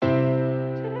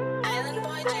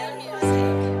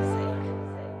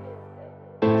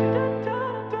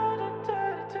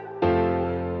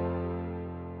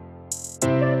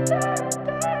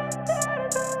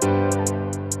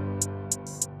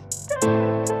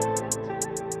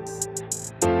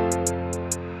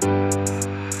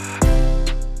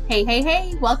Hey, hey,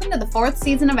 hey, welcome to the 4th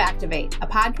season of Activate, a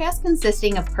podcast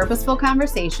consisting of purposeful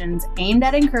conversations aimed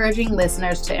at encouraging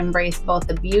listeners to embrace both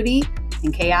the beauty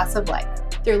and chaos of life.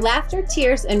 Through laughter,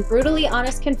 tears, and brutally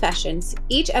honest confessions,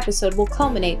 each episode will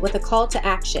culminate with a call to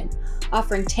action,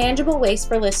 offering tangible ways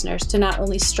for listeners to not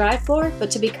only strive for, but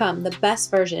to become the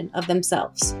best version of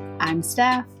themselves. I'm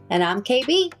Steph. And I'm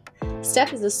KB.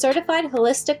 Steph is a certified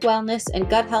holistic wellness and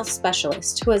gut health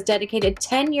specialist who has dedicated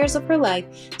 10 years of her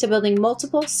life to building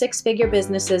multiple six-figure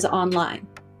businesses online.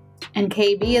 And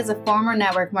KB is a former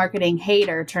network marketing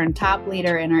hater turned top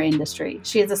leader in her industry.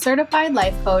 She is a certified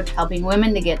life coach helping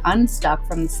women to get unstuck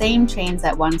from the same chains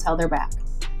that once held her back.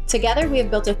 Together, we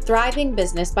have built a thriving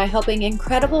business by helping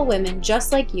incredible women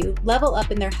just like you level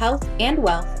up in their health and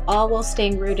wealth, all while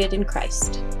staying rooted in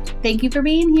Christ. Thank you for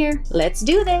being here. Let's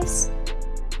do this.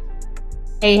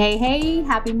 Hey, hey, hey.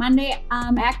 Happy Monday,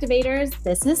 Activators.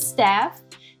 This is Steph.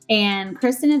 And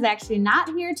Kristen is actually not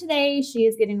here today. She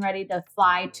is getting ready to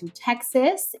fly to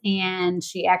Texas, and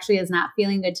she actually is not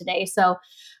feeling good today. So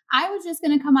I was just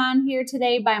going to come on here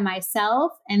today by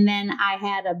myself, and then I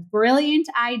had a brilliant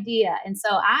idea. And so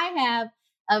I have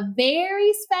a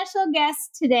very special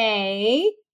guest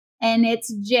today, and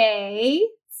it's Jay.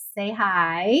 Say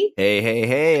hi.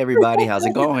 Hey, everybody. How's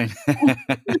it going?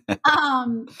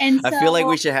 And so, I feel like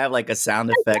we should have like a sound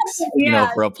effects,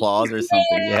 for applause or something.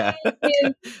 Yeah.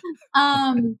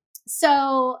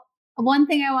 So one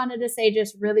thing I wanted to say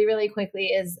just really, really quickly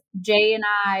is Jay and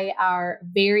I are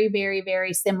very, very,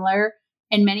 very similar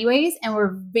in many ways, and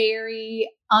we're very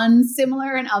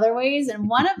unsimilar in other ways. And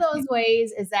one of those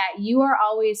ways is that you are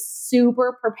always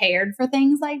super prepared for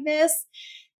things like this,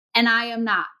 and I am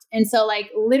not. And so like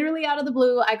literally out of the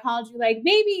blue, I called you like,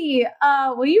 baby,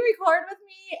 will you record with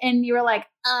me? And you were like,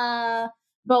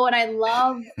 but what I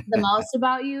love the most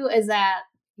about you is that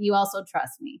you also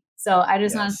trust me. So I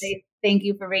just want to say thank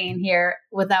you for being here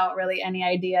without really any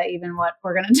idea even what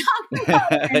we're going to talk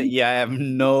about. Yeah, I have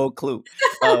no clue.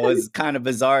 What was kind of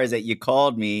bizarre is that you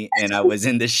called me and I was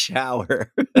in the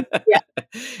shower. Yeah.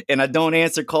 And I don't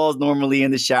answer calls normally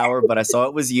in the shower, but I saw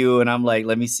it was you and I'm like,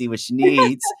 let me see what she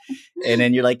needs. And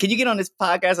then you're like, can you get on this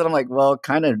podcast? And I'm like, well,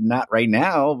 kind of not right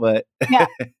now, but yeah,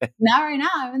 not right now.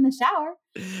 I'm in the shower,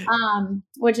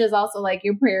 which is also like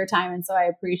your prayer time. And so I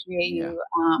appreciate you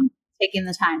taking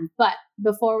the time. But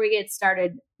before we get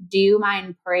started, do you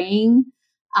mind praying?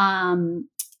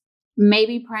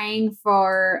 Maybe praying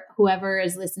for whoever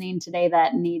is listening today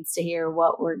that needs to hear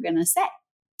what we're going to say.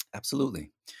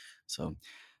 Absolutely. So,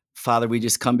 Father, we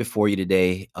just come before you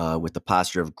today with the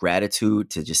posture of gratitude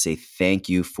to just say thank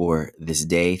you for this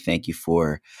day. Thank you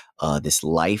for this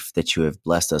life that you have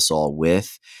blessed us all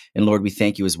with. And Lord, we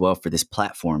thank you as well for this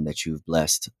platform that you've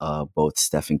blessed both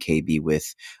Steph and KB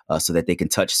with so that they can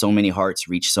touch so many hearts,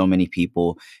 reach so many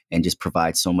people, and just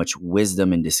provide so much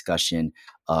wisdom and discussion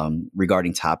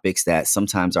regarding topics that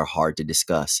sometimes are hard to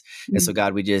discuss. Mm-hmm. And so,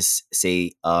 God, we just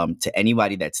say to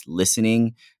anybody that's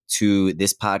listening to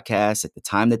this podcast at the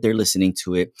time that they're listening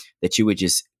to it, that you would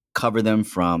just cover them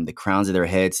from the crowns of their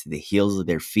heads to the heels of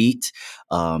their feet,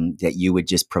 that you would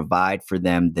just provide for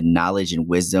them the knowledge and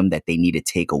wisdom that they need to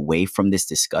take away from this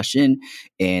discussion,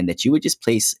 and that you would just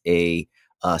place a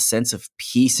sense of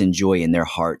peace and joy in their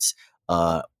hearts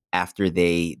after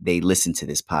they listen to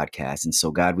this podcast. And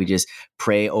so, God, we just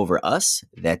pray over us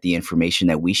that the information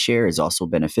that we share is also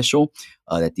beneficial,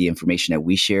 that the information that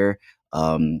we share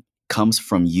comes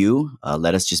from you.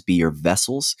 Let us just be your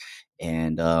vessels.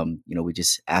 And, we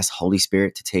just ask Holy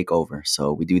Spirit to take over.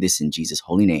 So we do this in Jesus'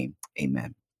 holy name.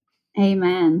 Amen.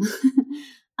 Amen.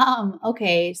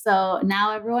 Okay. So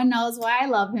now everyone knows why I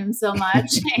love him so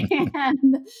much.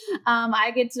 And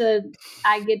I get to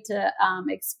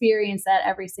experience that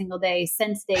every single day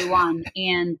since day one.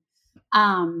 And,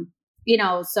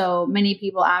 so many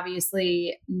people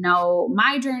obviously know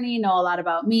my journey, know a lot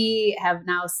about me, have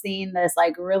now seen this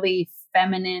like really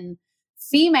feminine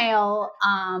female.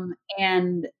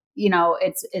 And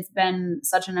it's been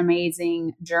such an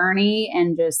amazing journey.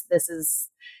 And just, this is,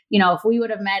 if we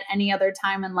would have met any other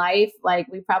time in life, like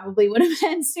we probably would have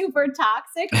been super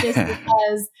toxic just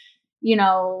because,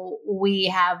 we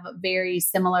have very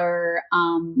similar,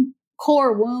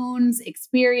 core wounds,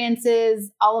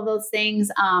 experiences, all of those things.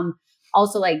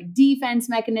 Also like defense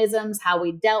mechanisms, how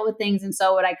we dealt with things. And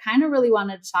so what I kind of really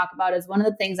wanted to talk about is one of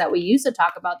the things that we used to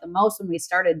talk about the most when we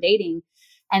started dating.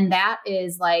 And that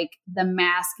is like the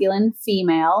masculine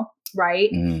female, right?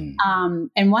 Mm.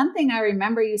 And one thing I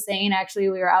remember you saying, actually,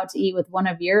 we were out to eat with one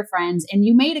of your friends and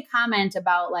you made a comment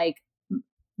about like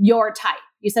your type,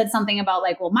 you said something about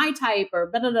like, well, my type or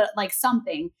blah, blah, blah, like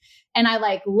something. And I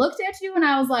like looked at you and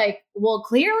I was like, well,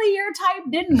 clearly your type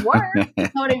didn't work. You know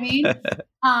what I mean?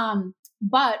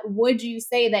 But would you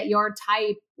say that your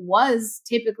type was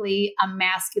typically a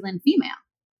masculine female?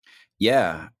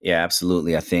 Yeah,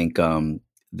 absolutely. I think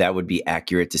that would be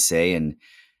accurate to say. And,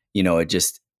 it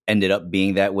just ended up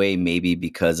being that way, maybe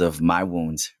because of my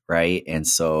wounds, right? And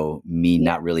so me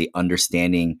not really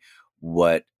understanding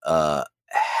what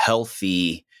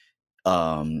healthy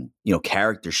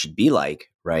character should be like,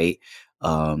 right?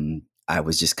 I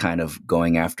was just kind of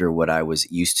going after what I was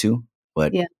used to,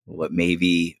 but Yeah. what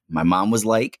maybe my mom was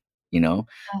like, and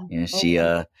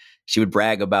she would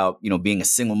brag about, being a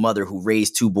single mother who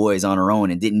raised two boys on her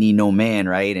own and didn't need no man,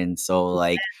 right? And so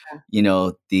like,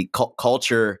 the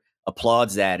culture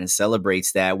applauds that and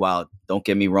celebrates that. While don't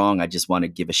get me wrong, I just want to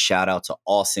give a shout out to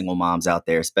all single moms out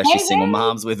there, especially single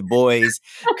moms with boys,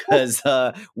 because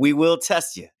we will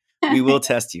test you. We will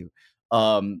test you.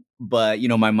 But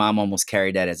my mom almost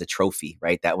carried that as a trophy,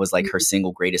 right? That was like her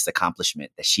single greatest accountlement,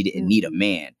 that she didn't need a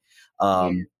man.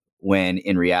 When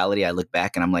in reality, I look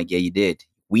back and I'm like, yeah, you did.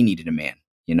 We needed a man,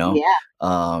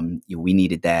 we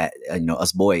needed that,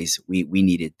 us boys, we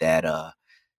needed that,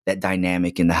 that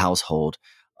dynamic in the household.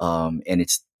 And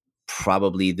it's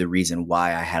probably the reason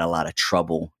why I had a lot of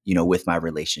trouble, with my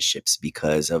relationships,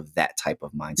 because of that type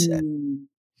of mindset.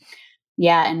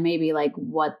 Yeah. And maybe like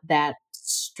what that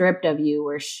stripped of you,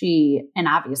 where and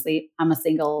obviously I'm a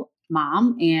single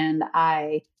mom, and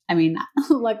I mean,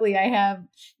 luckily I have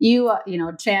you,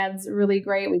 Chad's really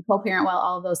great. We co-parent well,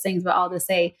 all of those things, but all to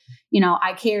say,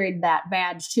 I carried that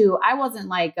badge too. I wasn't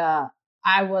like, oh,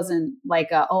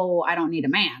 I don't need a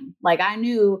man. Like I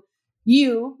knew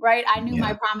you, right? I knew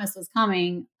my promise was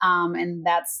coming. And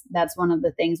that's one of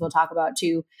the things we'll talk about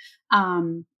too.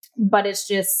 But it's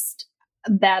just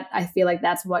that I feel like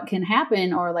that's what can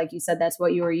happen, or like you said, that's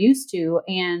what you were used to.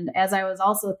 And as I was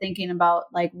also thinking about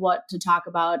like what to talk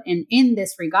about in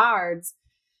this regards,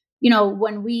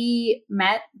 when we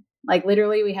met, like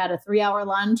literally we had a 3-hour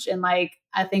lunch, and like,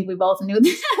 I think we both knew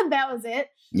that was it.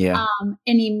 Yeah. And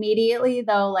immediately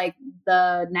though, like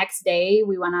the next day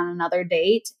we went on another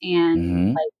date,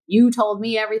 and like you told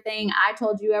me everything, I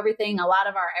told you everything. A lot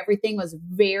of our everything was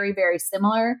very, very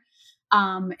similar.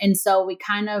 And so we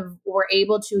kind of were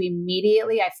able to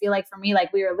immediately, I feel like for me,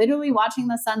 like we were literally watching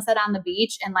the sunset on the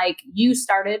beach, and like you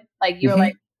started, like you were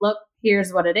like, look,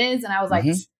 here's what it is. And I was like,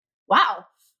 wow,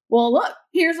 well, look,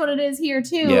 here's what it is here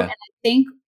too. Yeah. And I think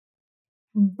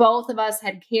both of us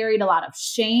had carried a lot of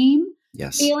shame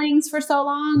feelings for so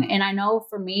long. And I know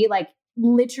for me, like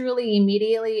literally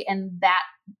immediately in that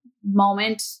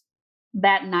moment,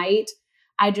 that night,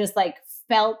 I just like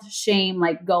felt shame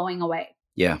like going away.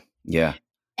 Yeah. Yeah.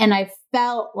 And I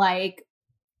felt like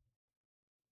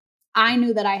I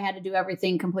knew that I had to do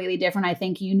everything completely different. I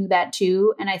think you knew that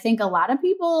too. And I think a lot of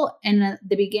people in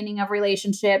the beginning of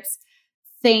relationships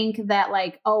think that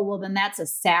like, oh, well, then that's a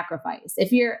sacrifice.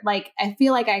 If you're like, I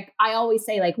feel like I always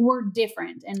say like, we're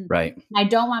different. And right. I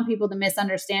don't want people to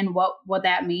misunderstand what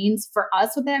that means. For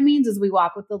us, what that means is we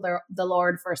walk with the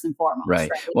Lord first and foremost. Right.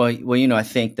 Well, I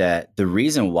think that the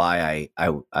reason why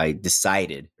I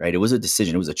decided, right, it was a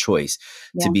decision, it was a choice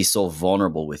to be so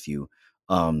vulnerable with you,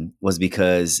 was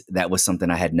because that was something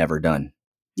I had never done,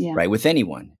 right, with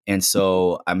anyone. And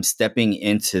so I'm stepping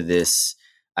into this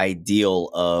ideal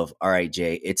of, all right,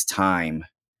 Jay, it's time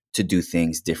to do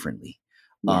things differently.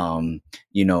 Lying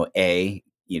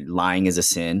is a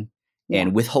sin,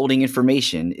 and withholding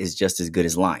information is just as good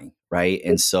as lying, right?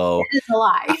 And so it's a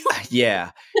lie.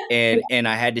 And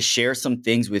I had to share some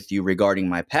things with you regarding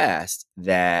my past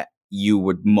that you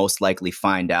would most likely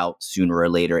find out sooner or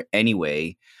later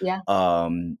anyway.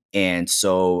 And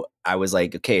so I was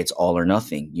like, okay, it's all or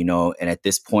nothing, and at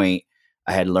this point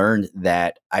I had learned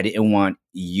that I didn't want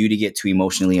you to get too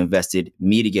emotionally invested,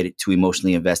 me to get too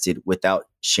emotionally invested without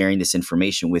sharing this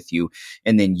information with you.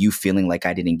 And then you feeling like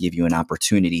I didn't give you an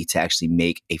opportunity to actually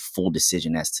make a full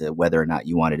decision as to whether or not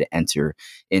you wanted to enter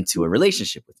into a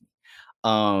relationship with me.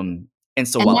 And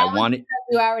so while I wanted,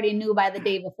 you already knew by the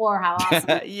day before how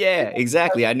awesome. Yeah,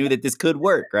 exactly. I knew that this could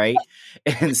work. Right.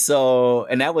 And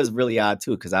that was really odd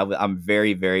too, because I'm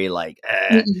very, very like,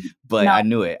 but no. I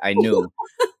knew it. I knew.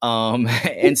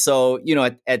 And so,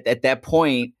 at that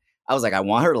point, I was like, I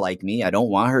want her to like me. I don't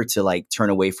want her to like turn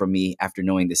away from me after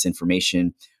knowing this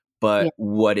information. But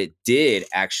what it did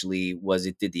actually was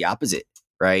it did the opposite.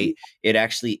 Right. It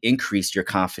actually increased your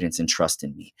confidence and trust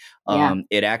in me.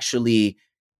 It actually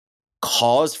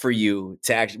caused for you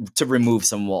to remove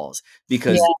some walls,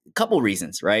 because a couple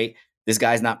reasons, right? This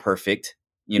guy's not perfect.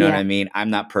 You know what I mean? I'm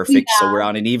not perfect. So we're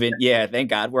on an even, thank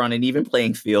God we're on an even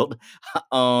playing field.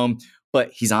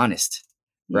 But he's honest,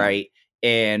 right?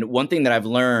 And one thing that I've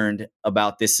learned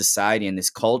about this society and this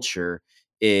culture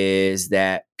is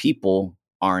that people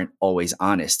aren't always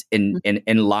honest. And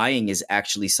lying is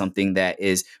actually something that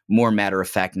is more matter of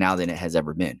fact now than it has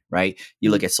ever been, right?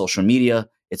 You look at social media,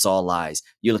 it's all lies.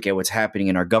 You look at what's happening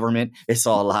in our government, it's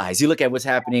all lies. You look at what's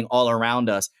happening all around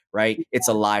us, right? It's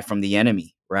a lie from the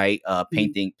enemy, right?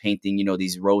 Painting,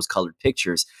 these rose-colored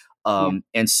pictures.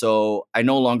 And so I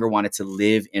no longer wanted to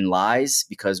live in lies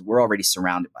because we're already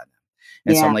surrounded by them.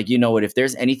 And so I'm like, you know what, if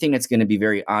there's anything that's going to be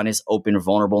very honest, open,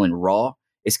 vulnerable, and raw,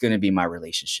 it's going to be my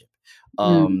relationship.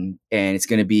 And it's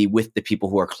going to be with the people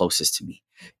who are closest to me.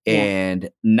 And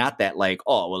not that like,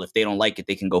 oh, well, if they don't like it,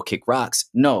 they can go kick rocks.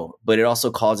 No, but it also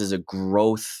causes a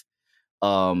growth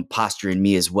posture in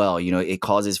me as well. You know, it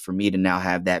causes for me to now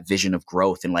have that vision of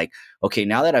growth and like, okay,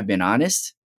 now that I've been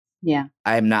honest,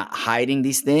 I'm not hiding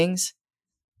these things.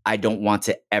 I don't want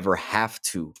to ever have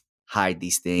to hide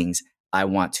these things. I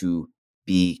want to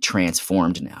be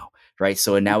transformed now. Right.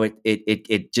 So now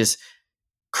it just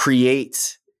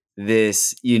creates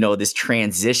this, this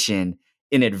transition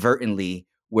inadvertently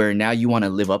where now you want to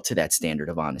live up to that standard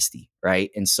of honesty. Right.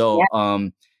 And so,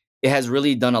 it has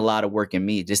really done a lot of work in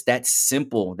me. Just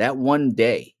that one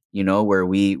day, where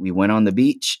we went on the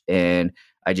beach and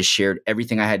I just shared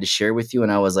everything I had to share with you.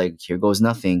 And I was like, here goes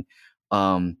nothing.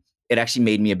 It actually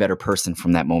made me a better person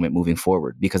from that moment moving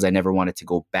forward because I never wanted to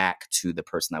go back to the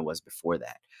person I was before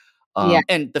that.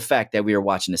 And the fact that we were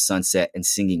watching the sunset and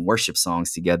singing worship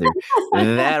songs together,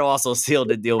 that also sealed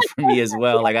the deal for me as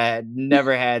well. Like I had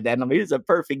never had that. I mean, it was a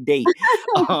perfect date.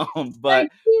 But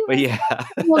yeah.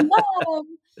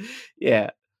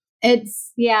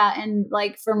 It's and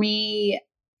like for me,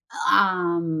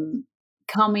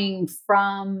 coming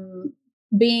from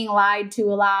being lied to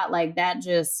a lot, like that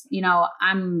just,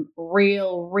 I'm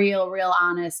real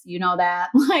honest, that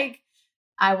like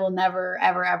I will never,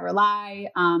 ever lie.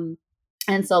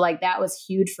 And so like that was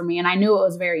huge for me. And I knew it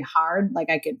was very hard.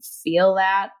 Like I could feel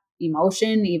that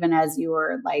emotion, even as you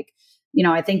were like,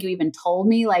 I think you even told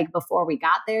me like before we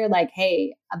got there, like,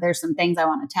 hey, there's some things I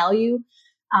want to tell you.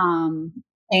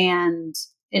 And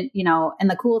and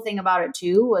the cool thing about it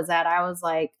too was that I was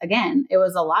like, again, it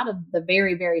was a lot of the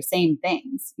very, very same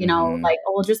things, like,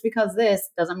 well, just because this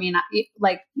doesn't mean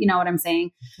like, you know what I'm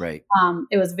saying? Right.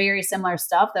 It was very similar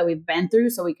stuff that we've been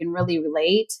through. So we can really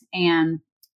relate and,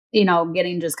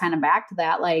 getting just kind of back to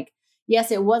that, like, yes,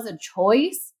 it was a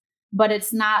choice, but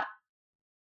it's not,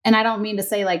 and I don't mean to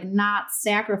say like not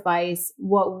sacrifice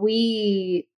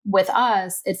with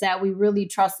us, it's that we really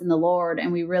trust in the Lord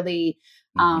and we really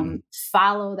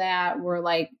follow that. We're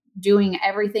like doing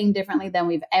everything differently than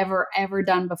we've ever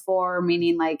done before,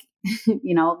 meaning like,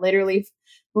 literally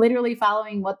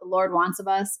following what the Lord wants of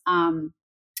us. And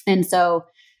so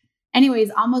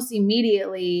anyways, almost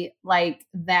immediately, like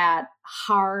that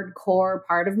hardcore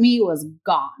part of me was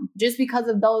gone just because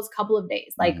of those couple of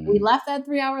days. Like we left that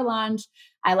 3-hour lunch.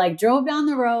 I like drove down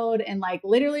the road and like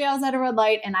literally I was at a red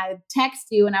light and I text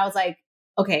you and I was like,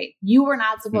 okay, you were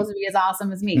not supposed to be as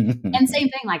awesome as me. And same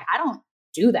thing, like I don't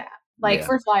do that. Like,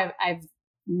 first of all, I've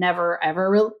never,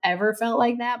 ever felt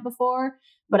like that before,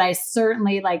 but I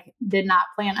certainly like did not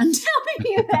plan on telling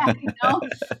you that,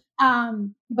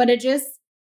 but it just,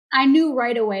 I knew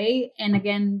right away. And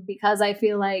again, because I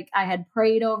feel like I had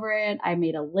prayed over it, I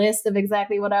made a list of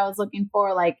exactly what I was looking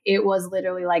for. Like it was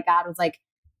literally like, God was like,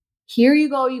 here you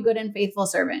go, you good and faithful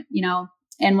servant,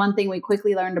 And one thing we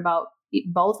quickly learned about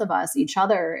both of us, each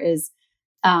other is,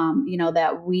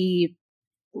 that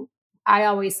I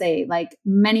always say like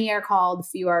many are called,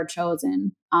 few are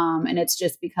chosen. And it's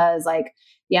just because like,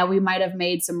 we might have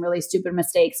made some really stupid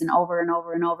mistakes and over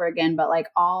and over again, but like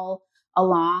all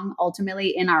along,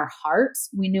 ultimately in our hearts,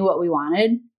 we knew what we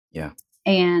wanted. Yeah.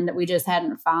 And we just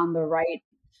hadn't found the right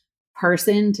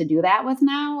person to do that with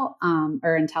now,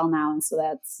 or until now. And so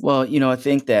that's, well, I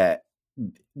think that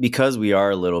because we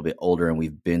are a little bit older and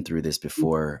we've been through this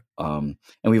before, and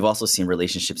we've also seen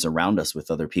relationships around us with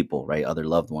other people, right? Other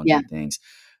loved ones and things.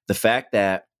 The fact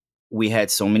that we had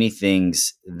so many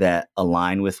things that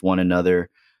align with one another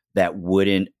that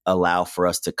wouldn't allow for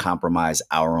us to compromise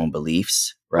our own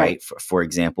beliefs, right? For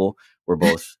example, we're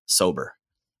both sober,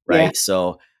 right? Yeah.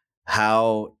 So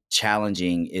how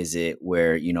challenging is it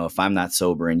where, if I'm not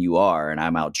sober and you are, and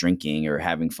I'm out drinking or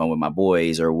having fun with my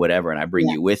boys or whatever, and I bring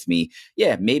you with me,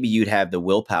 maybe you'd have the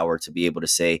willpower to be able to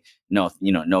say, no,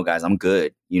 no, guys, I'm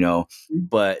good,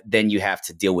 but then you have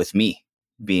to deal with me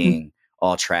being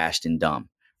all trashed and dumb,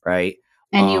 right?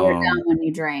 And you were dumb when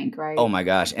you drank, right? Oh my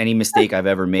gosh. Any mistake I've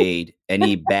ever made,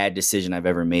 any bad decision I've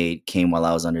ever made came while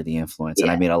I was under the influence. And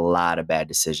I Yeah. made a lot of bad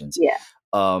decisions. Yeah.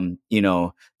 You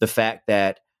know, the fact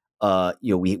that,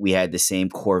 you know, we had the same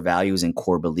core values and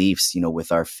core beliefs, you know,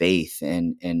 with our faith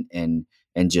and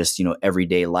just, you know,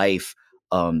 everyday life.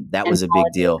 That And was a big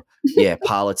deal. Yeah.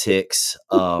 Politics,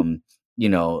 you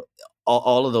know,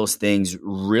 all of those things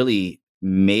really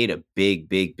made a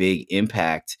big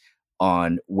impact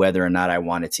on whether or not I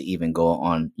wanted to even go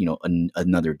on, you know,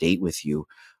 another date with you.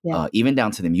 Yeah. Even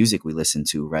down to the music we listen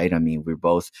to, right? I mean, we're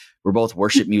both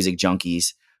worship music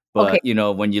junkies, but Okay. you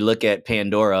know, when you look at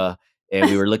Pandora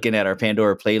and we were looking at our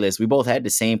Pandora playlist, we both had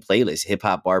the same playlist: hip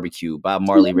hop barbecue, Bob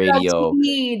Marley radio,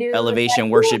 TLC, dude. elevation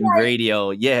Like, worship like, radio.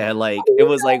 Yeah, like it you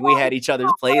was like we know had each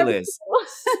other's playlists. what?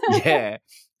 Yeah.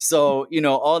 So, you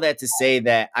know, all that to say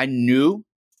that I knew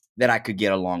that I could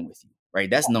get along with you, right?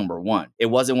 That's number one. It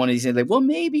wasn't one of these things like, well,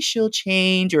 maybe she'll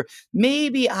change or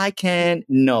maybe I can.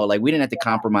 No, like we didn't have to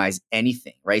compromise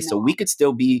anything, right? So No. we could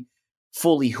still be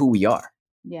fully who we are,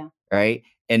 Yeah. right?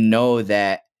 And know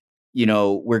that, you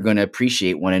know, we're going to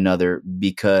appreciate one another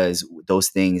because those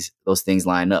things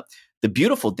line up. The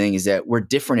beautiful thing is that we're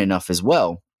different enough as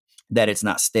well that it's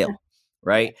not stale,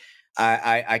 right?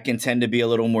 I can tend to be a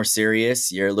little more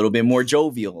serious. You're a little bit more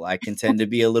jovial. I can tend to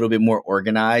be a little bit more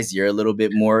organized. You're a little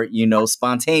bit more, you know,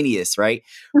 spontaneous, right?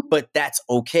 But that's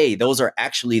okay. Those are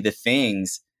actually the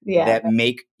things that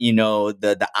make, you know,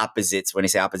 the opposites. When I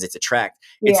say opposites attract,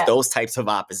 it's those types of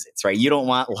opposites, right? You don't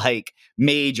want like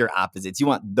major opposites. You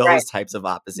want those types of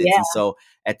opposites. Yeah. And so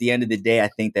at the end of the day, I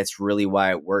think that's really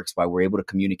why it works, why we're able to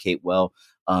communicate well.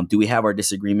 Do we have our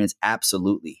disagreements?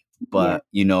 Absolutely. But,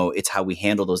 you know, it's how we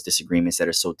handle those disagreements that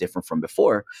are so different from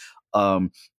before,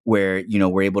 where, you know,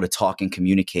 we're able to talk and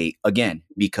communicate again,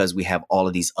 because we have all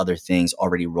of these other things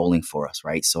already rolling for us.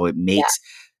 Right. So it makes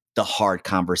the hard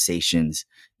conversations,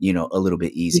 you know, a little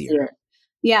bit easier.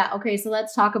 Yeah. Okay. So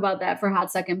let's talk about that for a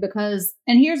hot second, because,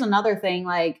 and here's another thing,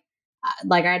 like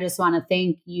I just want to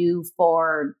thank you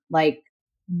for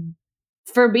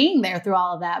being there through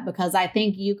all of that, because I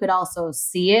think you could also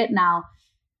see it now.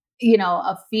 You know,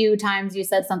 a few times you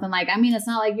said something like, I mean, it's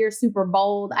not like you're super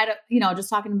bold. I don't, you know, just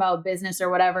talking about business or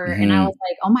whatever. Mm-hmm. And I was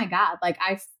like, oh my God, like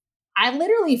I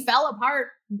literally fell apart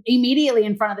immediately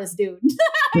in front of this dude.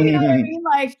 You know what I mean?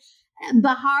 Like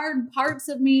the hard parts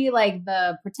of me, like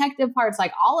the protective parts,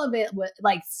 like all of it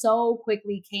like so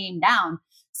quickly came down.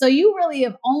 So you really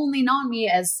have only known me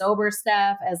as sober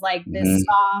Steph, as like this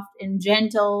soft and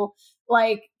gentle,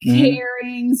 like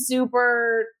caring,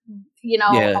 super, you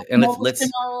know,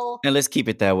 emotional. And let's keep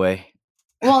it that way.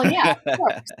 Well, yeah, of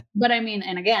course. But I mean,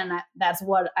 and again, that's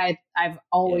what I've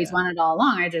always wanted all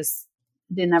along. I just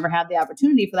didn't ever have the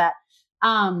opportunity for that.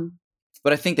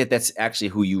 But I think that that's actually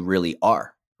who you really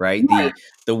are, right?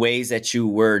 The ways that you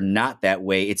were not that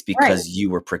way, it's because you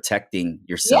were protecting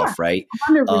yourself, right?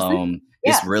 100%.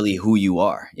 It's really who you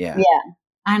are. Yeah. Yeah.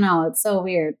 I know. It's so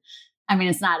weird. I mean,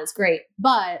 it's not as great,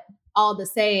 but all to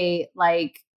say,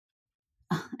 like,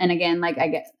 and again, like I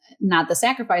get not the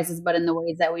sacrifices, but in the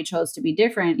ways that we chose to be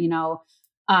different, you know,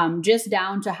 just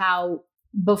down to how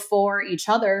before each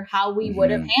other, how we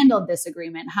would have handled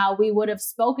disagreement, how we would have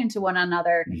spoken to one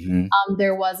another.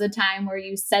 There was a time where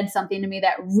you said something to me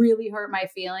that really hurt my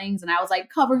feelings, and I was like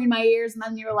covering my ears, and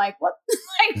then you were like, what,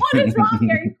 like, what is wrong?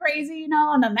 Are you crazy? You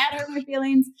know, and then that hurt my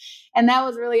feelings. And that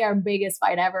was really our biggest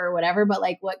fight ever or whatever. But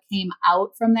like what came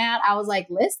out from that, I was like,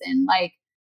 listen, like,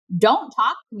 don't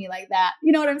talk to me like that.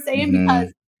 You know what I'm saying?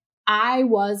 Because I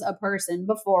was a person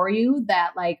before you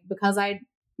that, like, because I,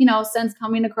 you know, since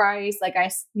coming to Christ, like I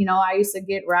used to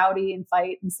get rowdy and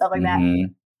fight and stuff like that.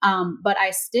 But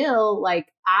I still, like,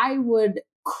 I would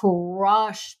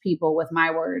crush people with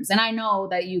my words. And I know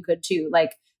that you could too.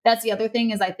 Like, that's the other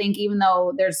thing is I think even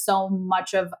though there's so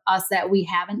much of us that we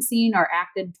haven't seen or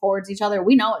acted towards each other,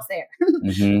 we know it's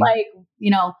there. Like, you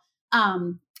know,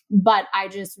 but I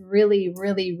just really,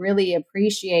 really, really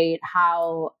appreciate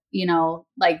how, you know,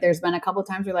 like there's been a couple of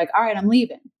times you're like, all right, I'm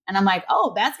leaving. And I'm like,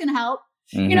 oh, that's going to help.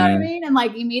 You know what I mean? And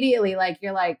like immediately, like,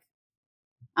 you're like,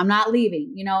 I'm not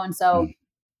leaving, you know? And so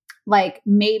like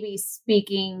maybe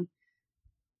speaking,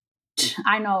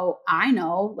 I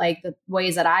know like the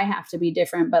ways that I have to be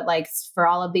different, but like for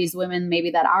all of these women,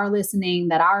 maybe that are listening,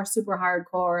 that are super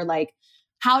hardcore, like,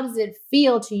 how does it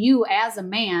feel to you as a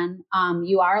man?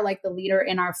 You are like the leader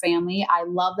in our family. I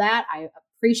love that. I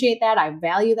appreciate that. I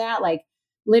value that. Like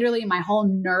literally my whole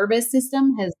nervous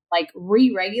system has like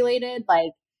re-regulated,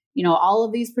 like, you know, all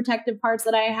of these protective parts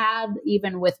that I had,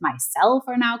 even with myself,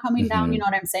 are now coming down. You know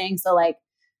what I'm saying? So like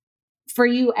for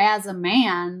you as a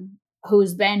man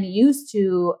who's been used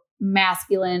to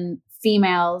masculine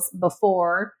females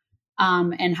before,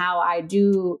 and how I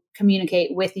do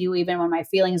communicate with you even when my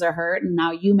feelings are hurt. And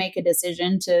now you make a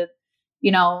decision to,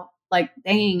 like,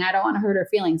 dang, I don't want to hurt her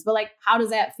feelings. But like, how does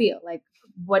that feel? Like,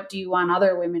 what do you want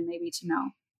other women maybe to know?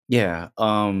 Yeah.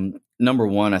 Number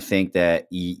one, I think that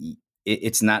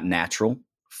it's not natural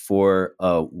for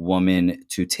a woman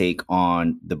to take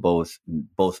on the both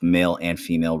male and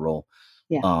female role.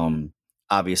 Yeah.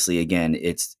 Obviously, again,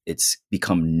 it's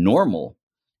become normal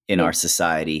in Yeah. our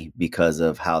society because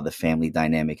of how the family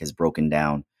dynamic has broken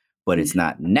down, but it's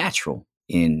not natural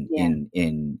in Yeah.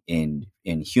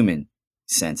 in human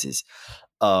senses.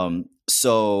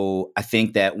 So I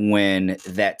think that when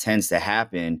that tends to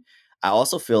happen, I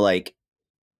also feel like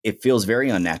it feels very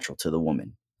unnatural to the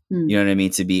woman. You know what I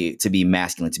mean? To be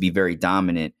masculine, to be very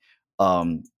dominant,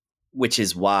 which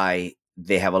is why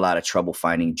they have a lot of trouble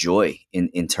finding joy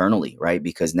internally, right?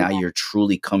 Because now you're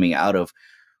truly coming out of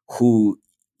who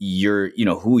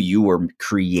who you were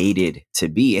created to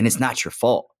be, and it's not your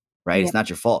fault, right? Yeah. It's not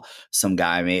your fault. Some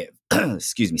guy may,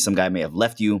 excuse me, some guy may have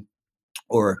left you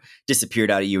or disappeared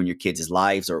out of you and your kids'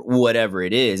 lives or whatever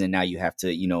it is, and now you have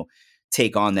to,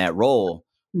 take on that role.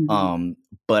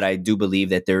 But I do believe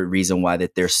that the reason why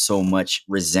that there's so much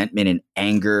resentment and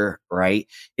anger, right,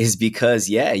 is because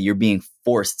you're being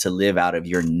forced to live out of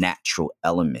your natural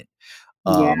element.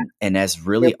 And that's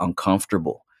really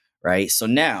uncomfortable, right? So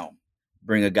now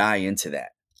bring a guy into that.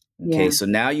 Okay. Yeah. So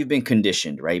now you've been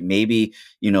conditioned, right? Maybe,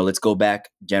 let's go back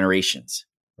generations,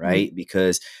 right?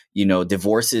 Because,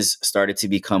 divorces started to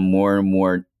become more and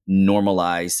more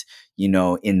normalized, in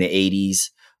the 80s.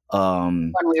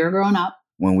 When we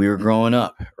were growing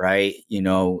up. Right?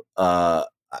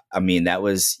 I mean, that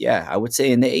was, I would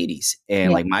say in the 80s.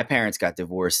 And like my parents got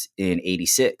divorced in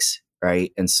 86,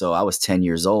 right? And so I was 10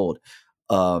 years old.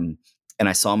 And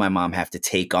I saw my mom have to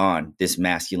take on this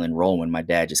masculine role when my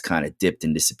dad just kind of dipped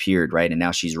and disappeared, right? And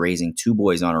now she's raising two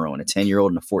boys on her own, a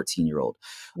 10-year-old and a 14-year-old.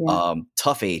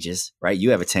 Tough ages, right? You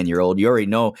have a 10-year-old. You already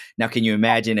know. Now, can you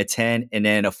imagine a 10 and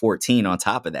then a 14 on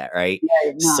top of that, right?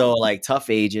 So like tough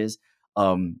ages.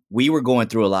 We were going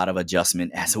through a lot of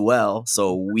adjustment as well.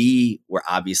 So we were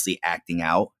obviously acting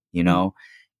out,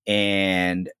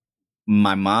 and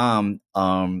my mom,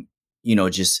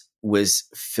 just was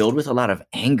filled with a lot of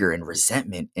anger and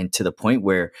resentment, and to the point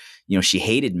where, she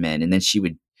hated men, and then she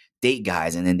would date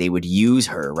guys and then they would use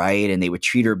her, right? And they would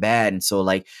treat her bad. And so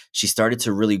like she started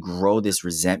to really grow this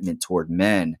resentment toward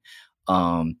men.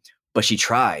 But she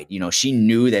tried, she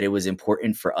knew that it was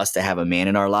important for us to have a man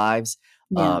in our lives.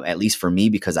 At least for me,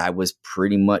 because I was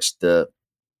pretty much the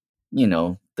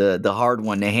hard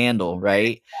one to handle.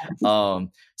 Right.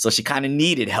 So she kind of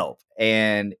needed help.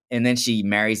 And then she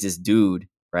marries this dude,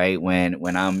 right? When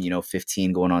I'm,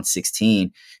 15 going on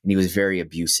 16, and he was very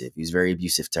abusive. He was very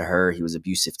abusive to her. He was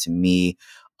abusive to me.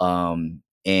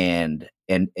 And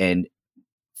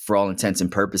for all intents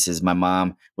and purposes, my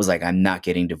mom was like, I'm not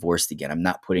getting divorced again. I'm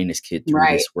not putting this kid through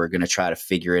this. We're going to try to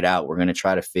figure it out. We're going to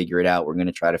try to figure it out. We're going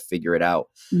to try to figure it out.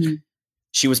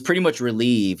 She was pretty much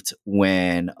relieved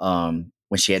when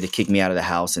she had to kick me out of the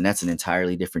house. And that's an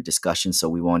entirely different discussion, so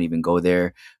we won't even go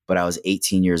there. But I was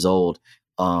 18 years old.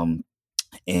 And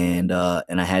I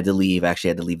had to leave. Actually,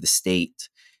 I had to leave the state.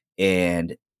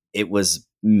 And it was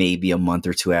maybe a month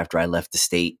or two after I left the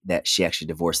state that she actually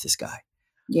divorced this guy.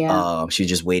 She was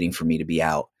just waiting for me to be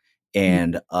out.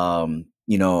 And,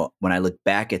 when I look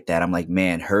back at that, I'm like,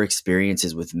 man, her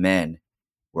experiences with men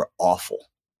were awful,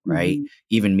 right?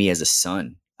 Even me as a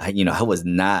son, I was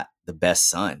not the best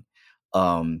son.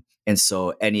 And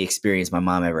so any experience my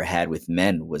mom ever had with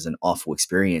men was an awful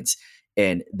experience.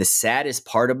 And the saddest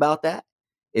part about that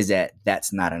is that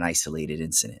that's not an isolated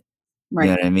incident. Right.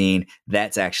 You know what I mean?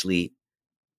 That's actually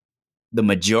the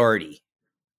majority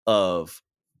of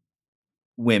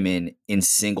women in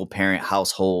single parent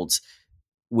households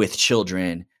with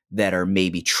children that are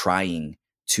maybe trying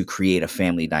to create a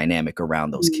family dynamic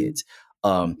around those kids.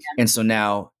 And so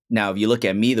now if you look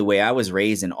at me, the way I was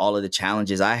raised and all of the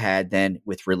challenges I had then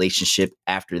with relationship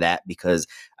after that, because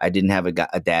I didn't have a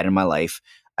dad in my life.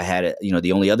 I had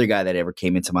the only other guy that ever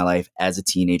came into my life as a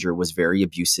teenager was very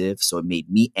abusive. So it made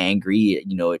me angry.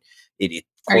 It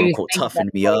quote unquote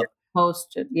toughened me up.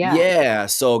 Yeah.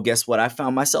 So guess what I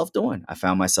found myself doing? I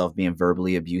found myself being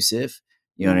verbally abusive.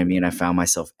 You know what I mean? I found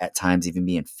myself at times even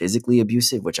being physically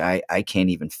abusive, which I can't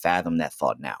even fathom that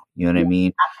thought now. You know what I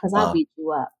mean? Because I'll beat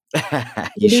you up.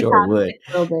 You sure would.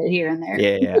 A little bit here and there.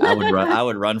 Yeah, I would run. I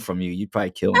would run from you. You'd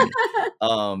probably kill me.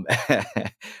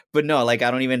 But no, like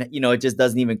I don't even. It just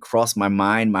doesn't even cross my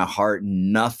mind, my heart,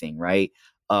 nothing. Right.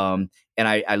 And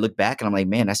I look back and I'm like,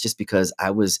 man, that's just because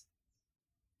I was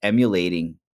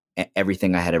emulating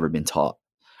everything I had ever been taught.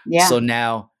 Yeah. So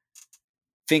now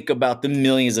think about the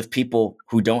millions of people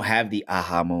who don't have the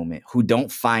aha moment, who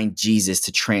don't find Jesus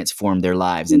to transform their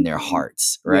lives and their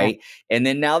hearts, right? Yeah. And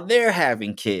then now they're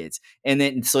having kids. And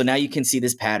then, so now you can see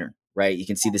this pattern, right? You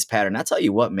can see this pattern. I'll tell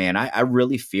you what, man, I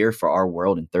really fear for our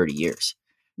world in 30 years,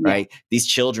 right? Yeah. These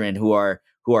children who are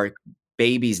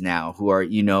babies now, who are,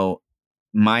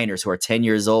 minors, who are 10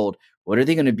 years old, what are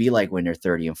they going to be like when they're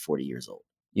 30 and 40 years old?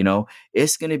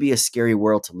 It's going to be a scary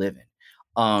world to live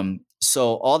in.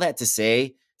 So all that to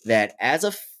say that as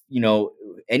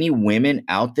any women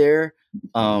out there,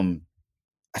 I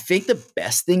think the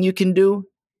best thing you can do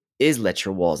is let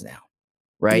your walls down,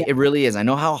 right? Yeah. It really is. I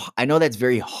know that's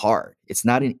very hard. It's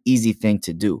not an easy thing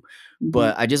to do,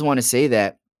 but I just want to say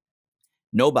that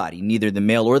nobody, neither the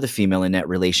male or the female in that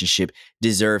relationship,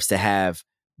 deserves to have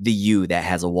the you that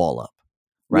has a wall up,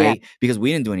 right? Yeah. Because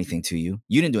we didn't do anything to you.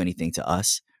 You didn't do anything to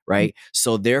us, right?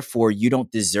 So therefore, you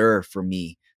don't deserve for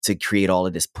me to create all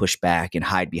of this pushback and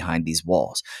hide behind these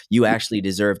walls. You actually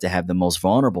deserve to have the most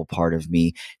vulnerable part of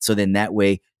me. So then that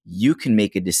way you can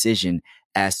make a decision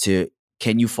as to,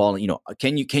 can you fall,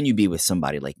 can you be with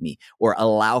somebody like me, or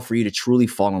allow for you to truly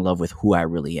fall in love with who I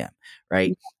really am,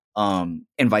 right? And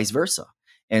vice versa.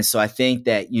 And so I think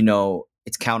that,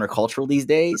 it's countercultural these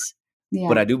days,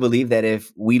 but I do believe that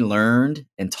if we learned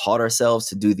and taught ourselves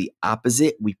to do the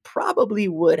opposite, we probably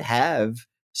would have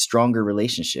stronger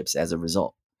relationships as a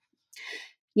result.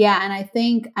 Yeah. And I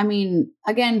think,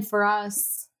 again, for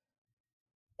us,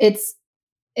 it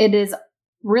is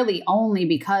really only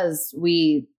because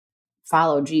we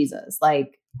follow Jesus.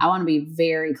 Like, I want to be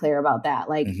very clear about that.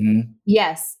 Like,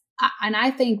 yes. And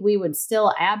I think we would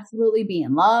still absolutely be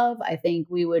in love. I think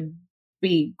we would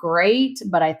be great,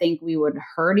 but I think we would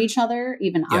hurt each other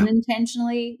even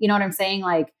unintentionally. You know what I'm saying?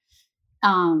 Like,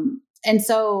 and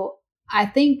so I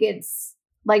think it's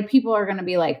like, people are going to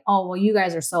be like, oh, well, you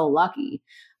guys are so lucky.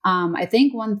 I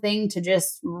think one thing to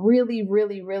just really,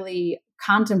 really, really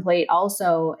contemplate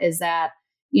also is that,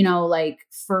 like,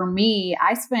 for me,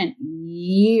 I spent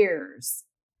years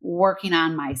working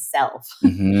on myself.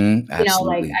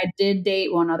 Like, I did date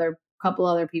couple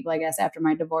other people, I guess, after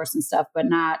my divorce and stuff, but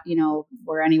not,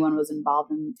 where anyone was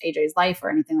involved in AJ's life or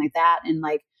anything like that. And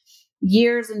like,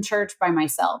 years in church by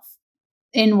myself,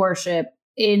 in worship,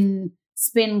 in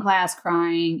spin class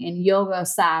crying, in yoga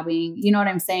sobbing. You know what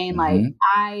I'm saying? Like,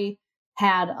 I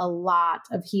had a lot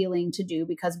of healing to do,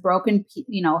 because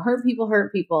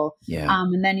hurt people. Yeah.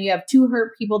 And then you have two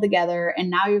hurt people together, and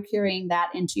now you're carrying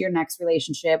that into your next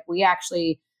relationship. We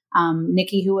actually,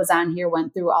 Nikki, who was on here,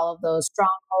 went through all of those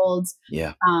strongholds.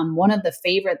 Yeah. One of the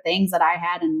favorite things that I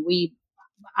had, and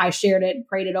I shared it,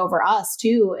 prayed it over us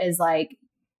too, is like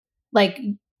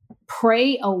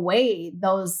pray away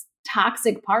those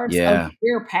toxic parts of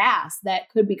your past that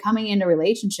could be coming into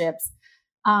relationships.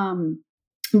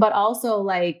 But also,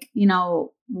 like,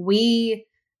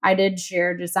 I did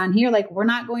share just on here, like, we're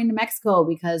not going to Mexico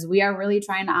because we are really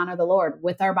trying to honor the Lord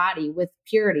with our body, with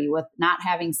purity, with not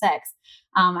having sex.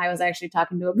 I was actually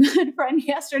talking to a good friend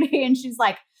yesterday, and she's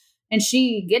like, and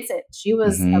she gets it. She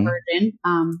was a virgin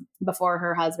before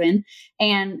her husband.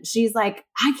 And she's like,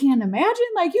 I can't imagine,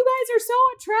 like, you guys are so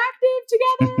attractive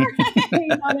together. You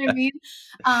know what I mean?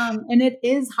 And it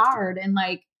is hard. And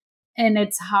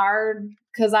it's hard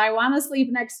because I want to sleep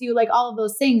next to you, like all of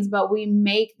those things. But we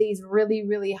make these really,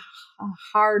 really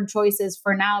hard choices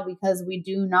for now, because we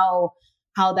do know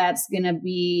how that's going to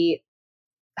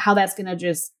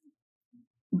just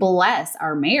bless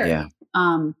our marriage.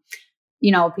 Yeah.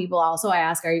 People also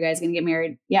ask, are you guys going to get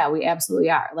married? Yeah, we absolutely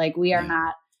are. Like, we are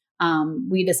not,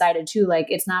 we decided to, like,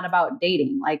 it's not about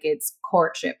dating, like, it's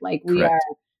courtship. Like, we are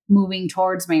moving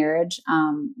towards marriage.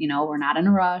 We're not in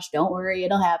a rush. Don't worry,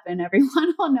 it'll happen.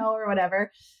 Everyone will know, or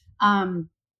whatever.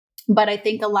 But I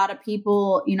think a lot of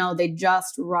people, they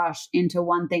just rush into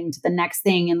one thing to the next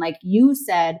thing. And like you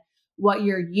said, what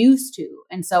you're used to.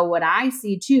 And so what I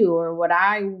see too, or what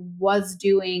I was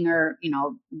doing, or,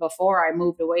 before I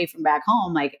moved away from back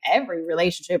home, like, every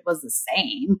relationship was the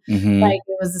same. Like,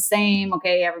 it was the same.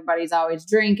 Okay. Everybody's always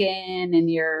drinking, and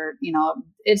you're,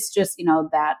 it's just,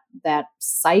 that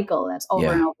cycle that's over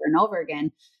and over and over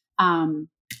again.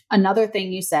 Another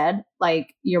thing you said,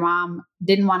 like, your mom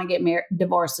didn't want to get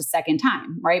divorced a second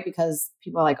time, right? Because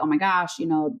people are like, oh my gosh,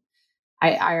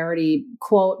 I already,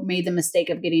 quote, made the mistake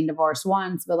of getting divorced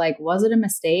once, but like, was it a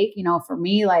mistake? For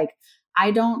me, like, I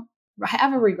don't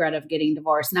have a regret of getting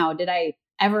divorced. Now, did I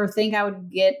ever think I would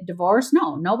get divorced?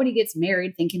 No, nobody gets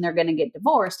married thinking they're going to get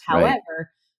divorced. Right. However,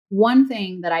 one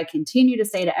thing that I continue to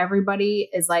say to everybody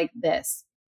is like this: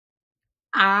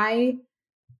 I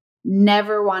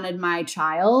never wanted my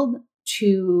child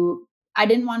I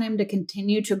didn't want him to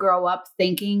continue to grow up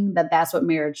thinking that that's what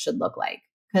marriage should look like,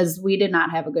 because we did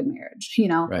not have a good marriage,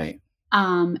 Right.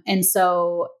 And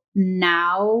so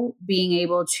now being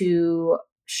able to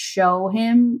show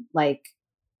him, like,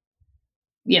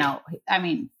 I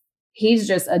mean, he's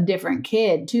just a different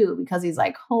kid too, because he's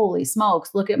like, holy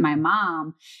smokes, look at my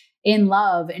mom in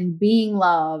love and being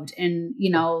loved, and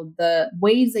the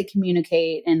ways they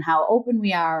communicate and how open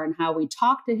we are and how we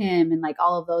talk to him and like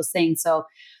all of those things. So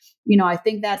I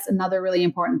think that's another really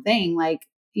important thing. Like,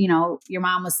 your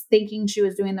mom was thinking she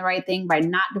was doing the right thing by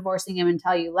not divorcing him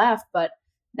until you left, but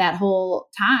that whole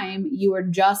time you were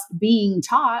just being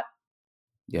taught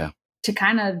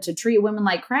to treat women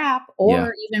like crap,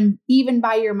 or even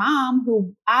by your mom,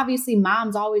 who obviously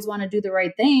moms always want to do the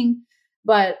right thing,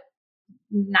 but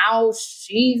now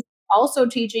she's also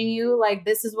teaching you like,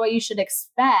 this is what you should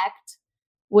expect,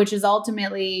 which is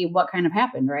ultimately what kind of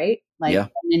happened, right? Like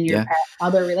in your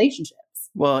other relationships.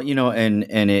 Well,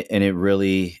 and it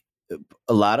really,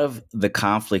 a lot of the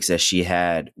conflicts that she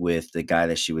had with the guy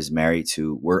that she was married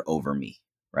to were over me,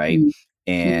 right?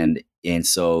 Mm-hmm. And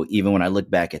so even when I look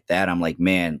back at that, I'm like,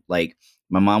 man, like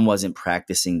my mom wasn't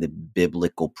practicing the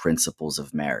biblical principles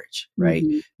of marriage, right?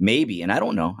 Mm-hmm. Maybe, and I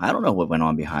don't know what went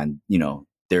on behind,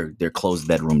 their closed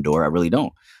bedroom door. I really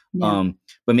don't. Yeah.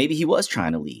 But maybe he was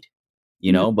trying to lead,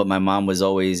 but my mom was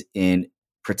always in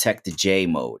protect the J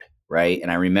mode, right?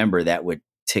 And I remember that would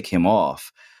tick him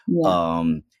off. Yeah.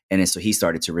 And then so he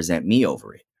started to resent me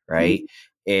over it, right?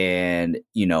 And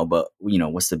but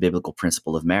what's the biblical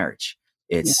principle of marriage?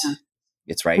 It's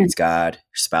right. It's God,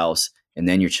 your spouse, and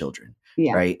then your children.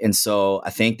 Yeah. Right. And so I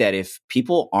think that if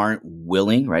people aren't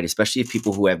willing, right, especially if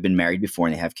people who have been married before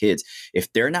and they have kids,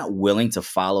 if they're not willing to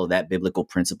follow that biblical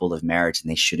principle of marriage, then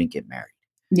they shouldn't get married.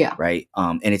 Yeah. Right.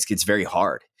 And it's very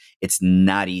hard. It's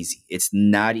not easy. It's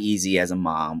not easy as a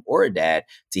mom or a dad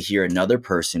to hear another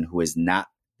person who is not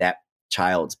that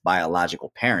child's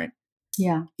biological parent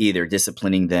either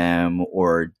disciplining them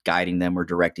or guiding them or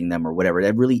directing them or whatever.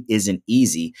 That really isn't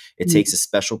easy. It takes a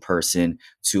special person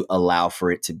to allow for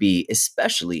it to be,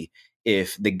 especially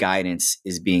if the guidance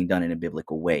is being done in a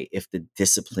biblical way, if the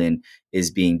discipline is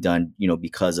being done,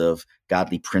 because of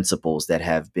godly principles that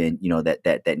have been,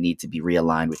 that need to be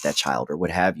realigned with that child or what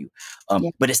have you.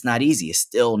 But it's not easy. It's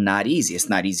still not easy. It's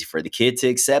not easy for the kid to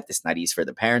accept. It's not easy for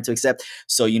the parent to accept.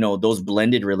 So, those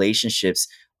blended relationships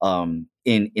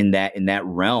in that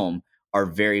realm are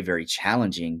very, very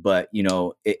challenging. But,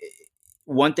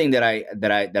 one thing that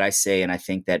I say, and I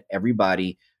think that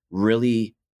everybody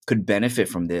really could benefit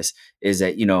from this, is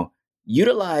that,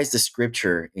 utilize the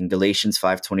scripture in Galatians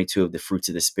 5:22 of the fruits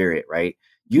of the Spirit, right?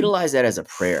 Utilize that as a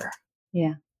prayer.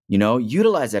 Yeah.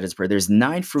 Utilize that as prayer. There's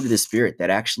 9 fruit of the Spirit that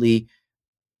actually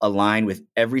align with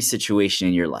every situation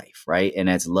in your life, right? And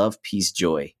that's love, peace,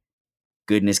 joy,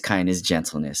 goodness, kindness,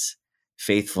 gentleness,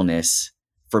 faithfulness,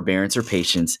 forbearance or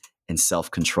patience, and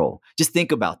self-control. Just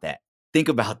think about that. Think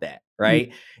about that,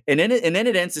 right? And then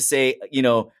it ends to say,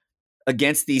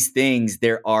 against these things,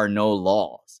 there are no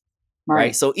laws,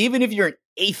 right? So even if you're an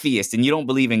atheist and you don't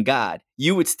believe in God,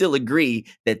 you would still agree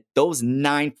that those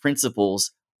 9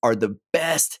 principles are the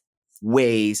best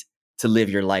ways to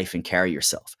live your life and carry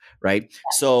yourself, right?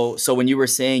 So when you were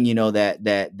saying, that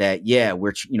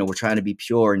we're trying to be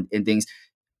pure and things,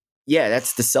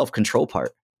 that's the self-control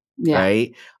part,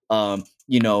 right?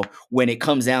 When it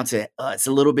comes down to it's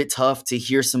a little bit tough to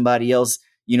hear somebody else,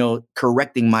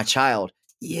 correcting my child.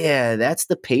 Yeah, that's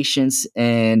the patience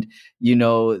and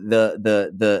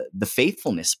the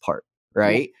faithfulness part,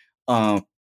 right?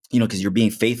 Because you're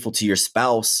being faithful to your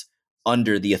spouse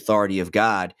under the authority of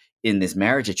God in this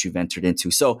marriage that you've entered into.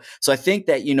 So I think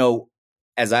that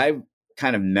as I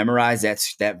kind of memorize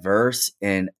that verse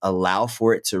and allow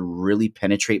for it to really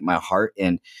penetrate my heart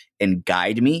and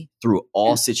guide me through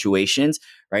all situations,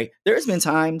 right? There's been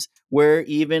times where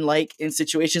even like in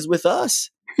situations with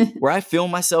us where I feel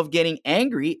myself getting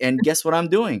angry, and guess what I'm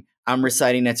doing? I'm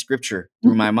reciting that scripture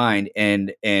through my mind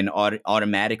and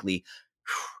automatically,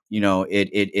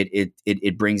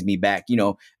 it brings me back,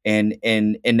 and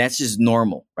that's just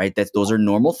normal, right? Those are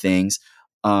normal things.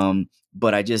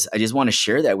 But I just want to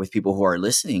share that with people who are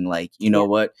listening. Like,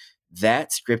 what?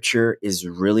 That scripture is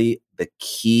really the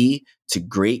key to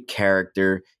great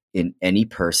character in any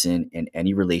person, in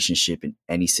any relationship, in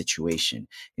any situation.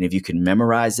 And if you can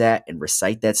memorize that and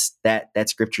recite that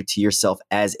scripture to yourself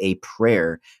as a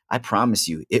prayer, I promise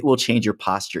you, it will change your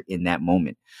posture in that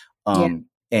moment. And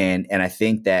I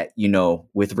think that,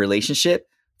 with relationship,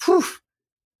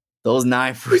 those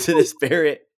 9 fruits of the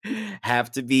Spirit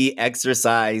have to be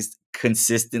exercised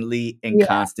consistently and Yeah.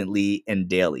 constantly and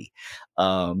daily.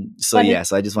 So But yeah,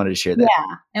 so I just wanted to share that.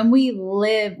 yeah. And we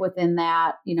live within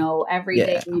that, every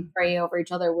day Yeah. we pray over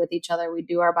each other, with each other. We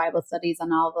do our Bible studies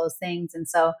on all of those things. And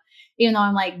so, even though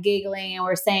I'm like giggling and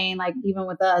we're saying, like, even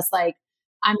with us, like,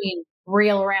 I mean,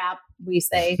 real rap, we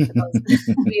say, for those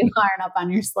of you who aren't up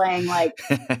on your slang, like,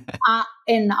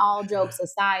 and all jokes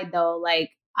aside, though,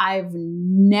 like, I've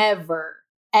never,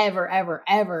 ever, ever,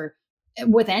 ever,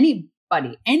 with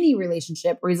anybody, any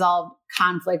relationship, resolved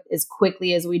conflict as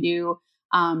quickly as we do.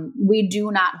 We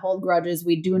do not hold grudges.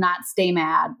 We do not stay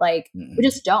mad. Like, we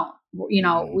just don't. We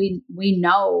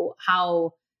know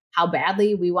how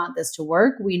badly we want this to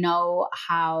work. We know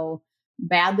how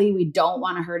badly we don't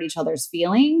want to hurt each other's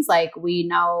feelings. Like, we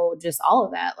know just all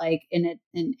of that. Like,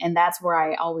 and that's where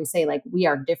I always say, like, we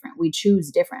are different. We choose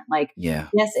different. Like, Yeah.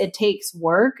 yes, it takes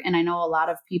work. And I know a lot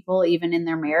of people, even in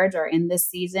their marriage, are in this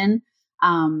season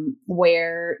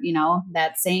where,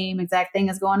 that same exact thing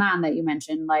is going on that you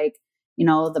mentioned. Like,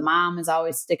 the mom is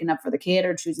always sticking up for the kid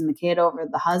or choosing the kid over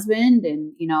the husband.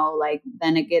 And, like,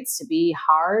 then it gets to be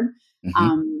hard.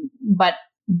 But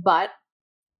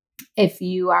if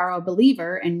you are a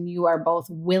believer and you are both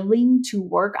willing to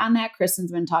work on that,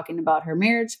 Kristen's been talking about her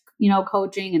marriage,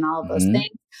 coaching and all of those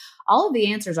things. All of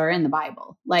the answers are in the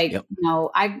Bible. Like, Yep.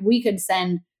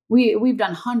 we've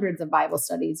done hundreds of Bible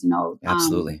studies,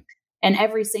 Absolutely. and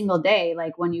every single day,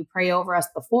 like, when you pray over us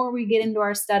before we get into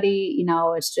our study,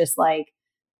 it's just like,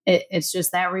 it's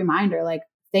just that reminder, like,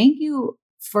 thank you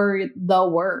for the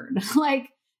word. Like,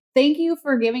 thank you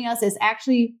for giving us. It's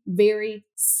actually very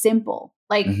simple.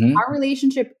 Like, our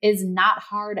relationship is not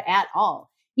hard at all.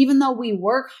 Even though we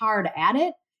work hard at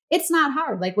it, it's not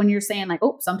hard. Like, when you're saying, like,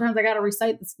 oh, sometimes I got to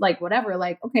recite this, like, whatever,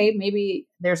 like, okay, maybe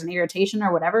there's an irritation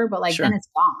or whatever, but like, then it's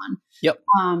gone. Yep.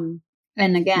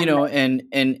 And again,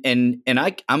 and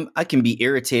I can be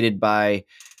irritated by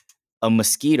a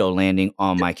mosquito landing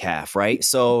on my calf, right?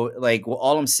 So, like, well,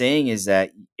 all I'm saying is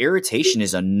that irritation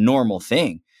is a normal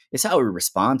thing. It's how we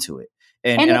respond to it.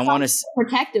 And I want to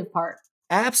protective part.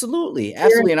 Absolutely.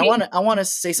 And I want to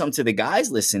say something to the guys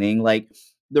listening. Like,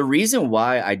 the reason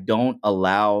why I don't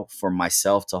allow for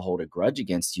myself to hold a grudge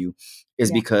against you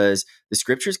is because the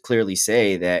scriptures clearly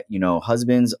say that,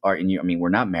 husbands are in your, I mean, we're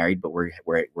not married, but we're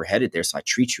headed there. So I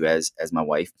treat you as my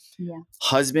wife. Yeah.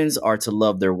 Husbands are to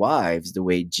love their wives the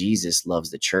way Jesus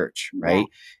loves the church. Right.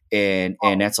 Yeah.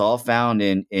 And that's all found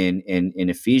in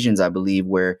Ephesians, I believe,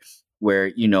 where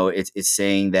it's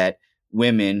saying that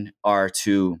women are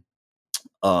to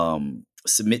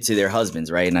submit to their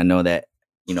husbands. Right. And I know that,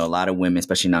 a lot of women,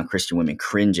 especially non-Christian women,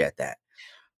 cringe at that.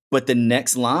 But the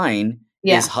next line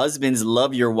is, husbands,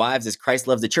 love your wives as Christ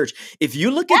loves the church. If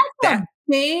you look at that,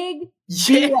 big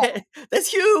deal. That's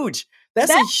huge.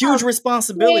 That's a huge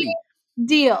responsibility.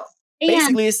 Deal.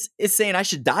 Basically, it's saying I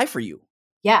should die for you.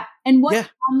 Yeah. And what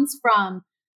comes from,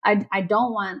 I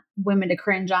don't want women to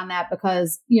cringe on that,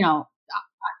 because,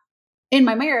 in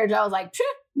my marriage, I was like,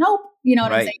 nope. You know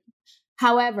what I'm saying?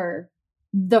 However,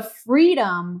 the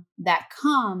freedom that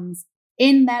comes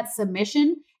in that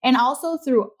submission, and also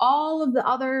through all of the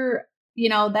other,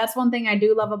 that's one thing I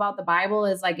do love about the Bible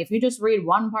is, like, if you just read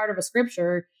one part of a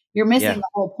scripture, you're missing the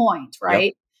whole point,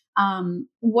 right? Yep.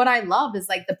 What I love is,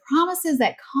 like, the promises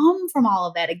that come from all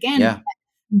of that. Again,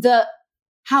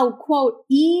 how, quote,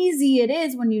 easy it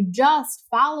is when you just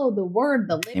follow the word,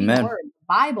 the living word, the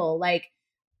Bible. Like,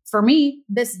 for me,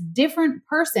 this different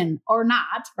person or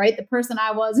not, right? The person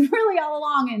I was really all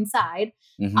along inside,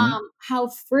 how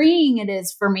freeing it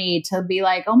is for me to be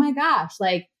like, oh my gosh,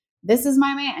 like, this is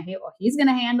my man. He's going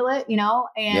to handle it,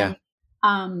 And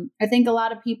I think a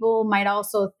lot of people might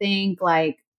also think,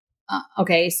 like,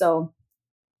 okay, so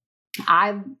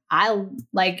I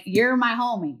like, you're my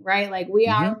homie, right? Like, we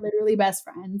are literally best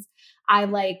friends. I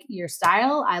like your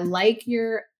style. I like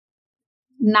your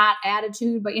not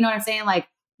attitude, but you know what I'm saying? Like,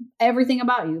 everything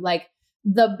about you, like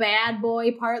the bad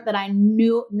boy part that I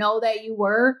know that you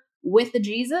were with the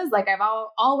Jesus. Like, I've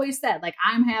always said, like,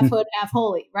 I'm half hood, half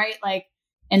holy, right? Like,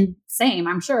 and same,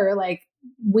 I'm sure, like,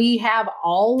 we have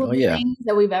all of the things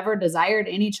that we've ever desired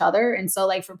in each other. And so,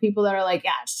 like, for people that are like,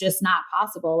 yeah, it's just not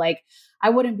possible. Like,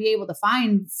 I wouldn't be able to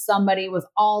find somebody with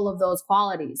all of those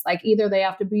qualities. Like, either they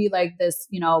have to be like this,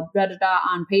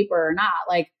 on paper or not.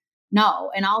 Like,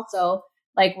 no. And also,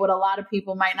 like, what a lot of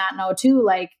people might not know too,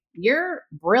 like, you're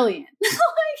brilliant.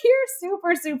 Like, you're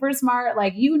super, super smart.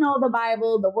 Like, the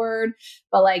Bible, the word,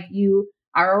 but like, you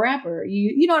are a rapper.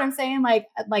 You know what I'm saying? Like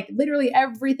literally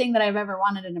everything that I've ever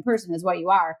wanted in a person is what you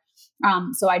are.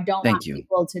 So I don't want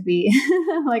people to be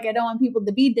like, I don't want people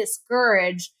to be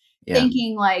discouraged Yeah.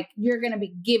 thinking like you're going to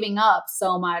be giving up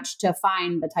so much to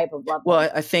find the type of love. Well,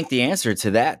 I think the answer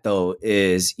to that, though,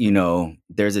 is,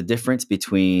 there's a difference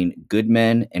between good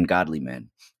men and godly men,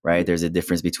 right? There's a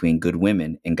difference between good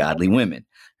women and godly women,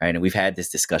 right? And we've had this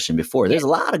discussion before. There's a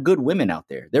lot of good women out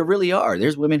there. There really are.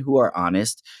 There's women who are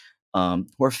honest, who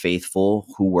are faithful,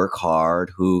 who work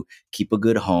hard, who keep a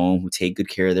good home, who take good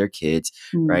care of their kids,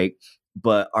 right?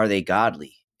 But are they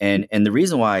godly? And the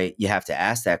reason why you have to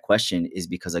ask that question is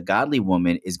because a godly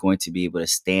woman is going to be able to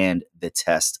stand the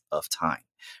test of time,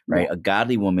 right? Yeah. A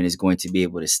godly woman is going to be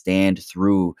able to stand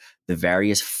through the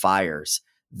various fires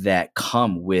that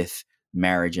come with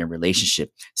marriage and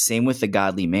relationship. Same with the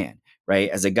godly man,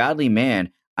 right? As a godly man,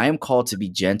 I am called to be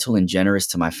gentle and generous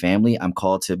to my family. I'm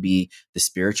called to be the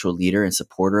spiritual leader and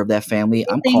supporter of that family. Do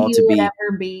you I'm think called to you would be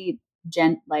ever be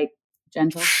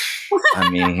gentle? I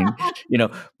mean,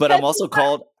 but I'm also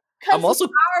called I'm Because you also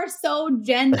are so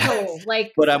gentle.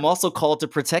 Like, but I'm also called to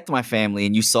protect my family.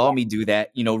 And you saw me do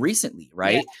that, recently, yeah.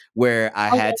 right? Where I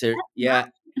I was had like, to, that's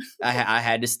I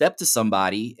had to step to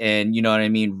somebody and, you know what I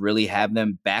mean, really have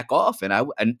them back off.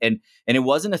 And it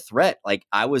wasn't a threat. Like,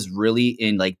 I was really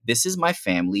in like, this is my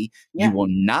family. Yeah. You will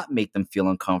not make them feel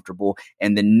uncomfortable.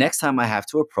 And the next time I have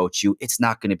to approach you, it's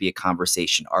not going to be a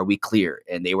conversation. Are we clear?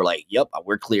 And they were like, yep,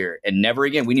 we're clear. And never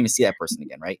again. We didn't even see that person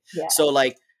again. Right. Yeah. So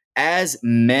like, as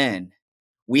men,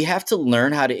 we have to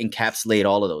learn how to encapsulate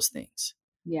all of those things,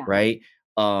 Yeah. right?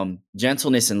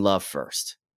 Gentleness and love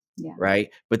first, Yeah. right?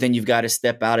 But then you've got to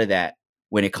step out of that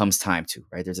when it comes time to,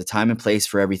 right? There's a time and place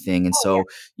for everything. And so,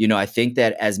 I think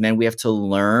that as men, we have to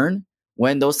learn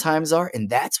when those times are. And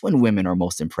that's when women are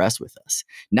most impressed with us.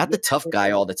 Not the tough guy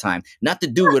all the time, not the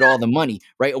dude with all the money,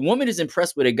 right? A woman is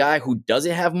impressed with a guy who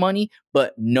doesn't have money,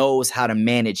 but knows how to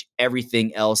manage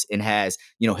everything else and has,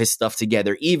 his stuff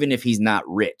together, even if he's not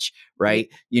rich, right?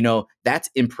 That's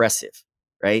impressive,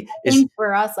 right? I think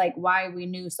for us, like why we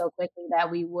knew so quickly that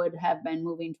we would have been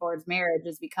moving towards marriage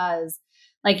is because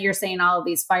like you're saying, all of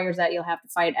these fires that you'll have to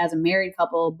fight as a married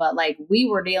couple, but like we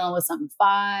were dealing with some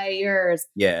fires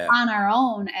on our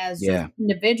own as just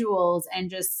individuals, and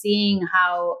just being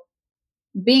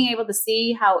able to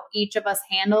see how each of us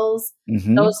handles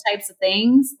those types of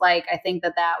things. Like, I think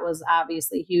that was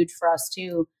obviously huge for us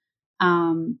too.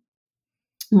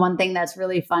 One thing that's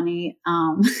really funny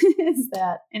is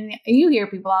that, and you hear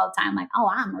people all the time like, oh,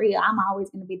 I'm real, I'm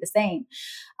always going to be the same.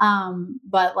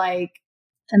 But like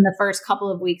in the first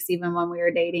couple of weeks, even when we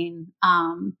were dating,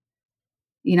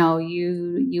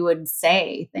 you would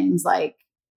say things like,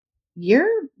 you're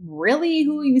really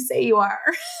who you say you are.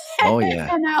 Oh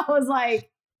yeah. And I was like,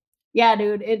 yeah,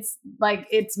 dude, it's like,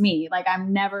 it's me. Like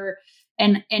I'm never,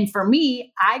 and for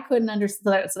me, I couldn't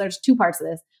understand. So there's two parts of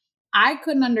this. I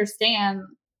couldn't understand,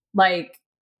 like,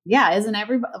 yeah, isn't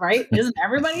everybody right? Isn't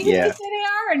everybody who they say they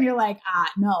are? And you're like,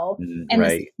 no. And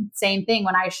the same thing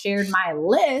when I shared my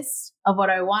list of what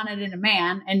I wanted in a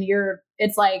man, and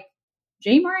it's like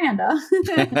Jay Miranda,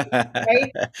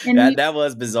 right? And that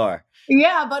was bizarre.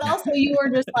 Yeah, but also you were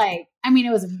just like, I mean,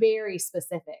 it was very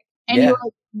specific, and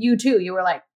you too. You were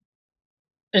like,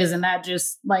 isn't that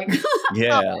just like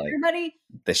everybody?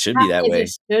 They should be that way.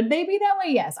 Should they be that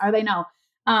way? Yes. Are they? No.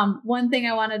 One thing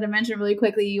I wanted to mention really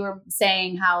quickly, you were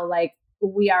saying how like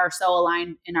we are so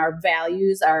aligned in our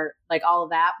values, are like all of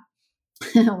that.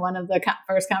 One of the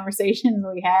first conversations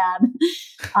we had,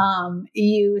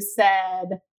 you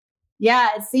said, yeah,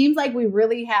 it seems like we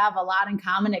really have a lot in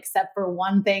common except for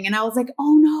one thing. And I was like,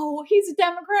 oh no, he's a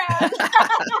Democrat.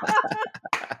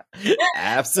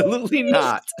 Absolutely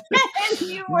not.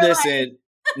 Listen,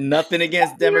 nothing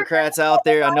against Democrats out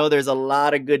there. I know there's a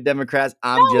lot of good Democrats.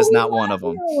 I'm just not one of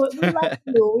them. We love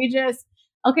you. We just,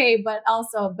 okay. But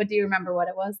do you remember what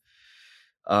it was?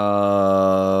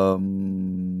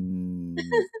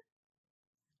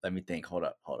 Let me think. Hold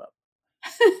up.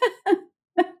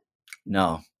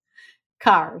 No.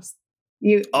 Cars.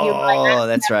 You like,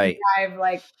 that's right. Drive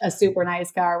like a super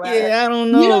nice car. Whatever. Yeah, I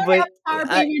don't know, but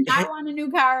I want a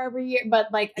new car every year. But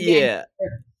like, again,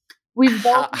 we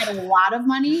both had a lot of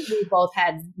money. We both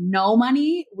had no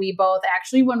money. We both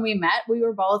actually, when we met, we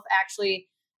were both actually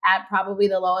at probably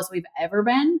the lowest we've ever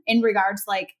been in regards to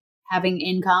like having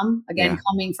income. Again,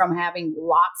 coming from having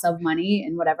lots of money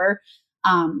and whatever.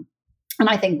 And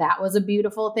I think that was a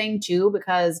beautiful thing too,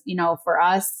 because, for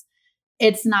us,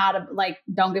 it's not like,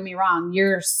 don't get me wrong,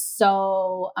 you're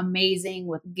so amazing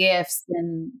with gifts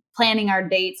and planning our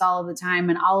dates all of the time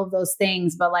and all of those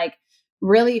things. But like,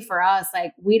 really for us,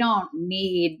 like, we don't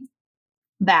need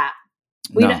that.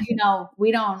 We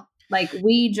don't like,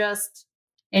 we just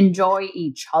enjoy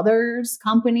each other's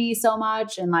company so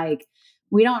much. And like,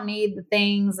 we don't need the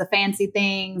things, the fancy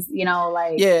things,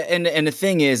 like. Yeah. And the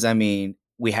thing is, I mean,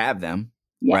 we have them,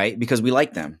 Yeah. right? Because we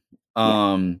like them.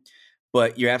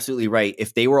 But you're absolutely right.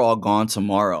 If they were all gone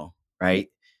tomorrow, right?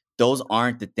 Those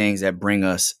aren't the things that bring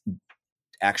us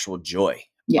actual joy.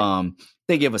 Yeah.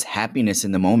 They give us happiness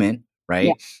in the moment,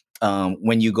 right?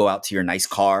 When you go out to your nice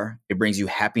car, it brings you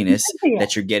happiness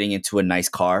that you're getting into a nice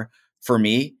car. For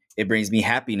me, it brings me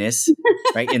happiness,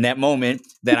 right? In that moment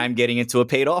that I'm getting into a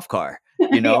paid off car,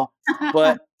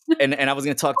 but, and I was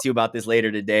going to talk to you about this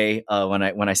later today, when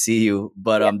I see you,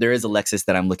 but, there is a Lexus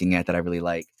that I'm looking at that I really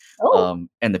like. And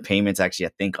the payments actually,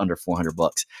 I think under $400.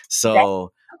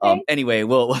 So, anyway,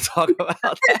 we'll talk about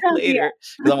that later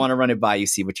because I want to run it by you,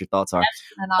 see what your thoughts are.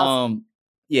 Awesome.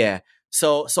 Yeah.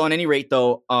 So on any rate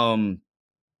though,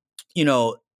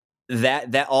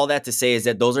 that all that to say is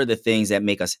that those are the things that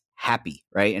make us happy,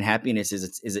 right? And happiness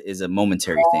is a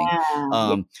momentary thing.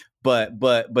 But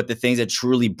the things that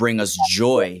truly bring us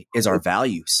joy is our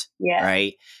values,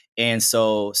 right? And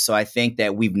so I think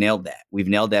that we've nailed that. We've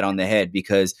nailed that on the head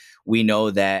because we know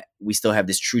that we still have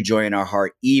this true joy in our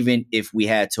heart, even if we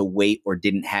had to wait or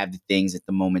didn't have the things at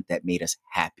the moment that made us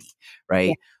happy,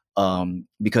 right?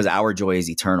 Because our joy is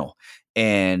eternal.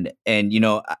 And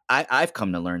I've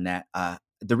come to learn that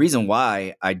the reason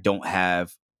why I don't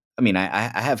have, I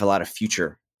have a lot of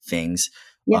future things,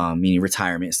 meaning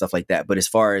retirement and stuff like that. But as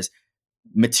far as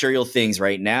material things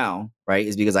right now, right,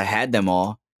 is because I had them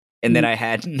all. And then I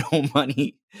had no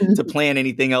money to plan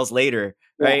anything else later.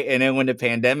 Right. And then when the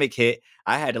pandemic hit,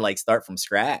 I had to start from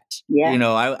scratch.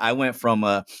 I went from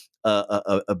a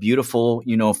beautiful,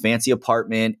 fancy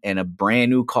apartment and a brand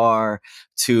new car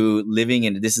to living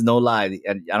in, this is no lie,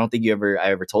 I don't think I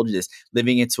ever told you this,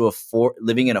 living in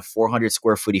a 400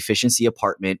 square foot efficiency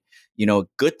apartment.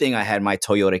 Good thing I had my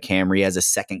Toyota Camry as a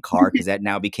second car because that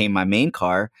now became my main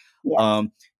car.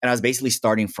 And I was basically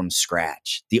starting from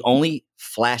scratch. The only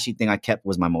flashy thing I kept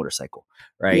was my motorcycle,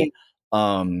 right?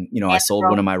 I sold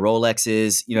one of my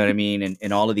Rolexes, you know what I mean?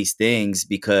 And all of these things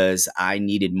because I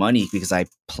needed money because I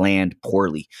planned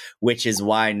poorly, which is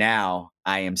why now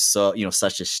I am so,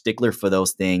 such a stickler for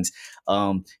those things.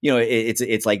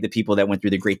 It's like the people that went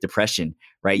through the Great Depression,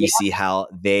 right? You see how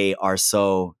they are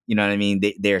so, you know what I mean?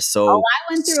 They're so.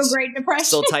 I went through a Great Depression.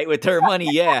 So tight with their money.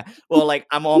 Yeah. Well,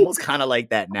 I'm almost kind of like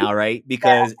that now, right?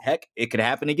 Because heck, it could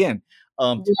happen again.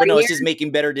 But no, it's just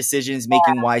making better decisions,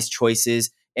 making wise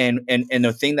choices. And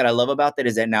the thing that I love about that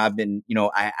is that now I've been,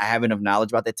 I have enough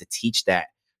knowledge about that to teach that,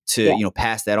 to,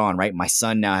 pass that on, right? My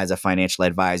son now has a financial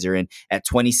advisor, and at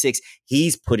 26,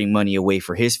 he's putting money away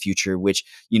for his future, which,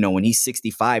 when he's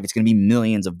 65, it's going to be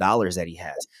millions of dollars that he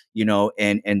has,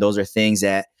 and those are things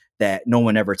that no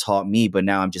one ever taught me, but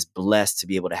now I'm just blessed to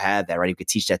be able to have that, right? You could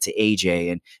teach that to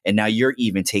AJ, and now you're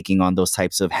even taking on those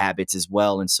types of habits as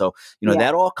well. And so,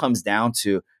 that all comes down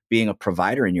to being a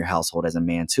provider in your household as a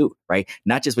man too, right?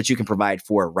 Not just what you can provide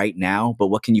for right now, but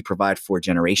what can you provide for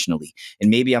generationally? And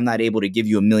maybe I'm not able to give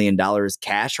you $1 million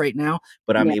cash right now,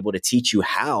 but I'm able to teach you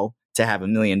how to have $1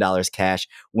 million cash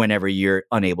whenever you're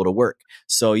unable to work.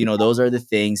 So, those are the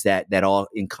things that all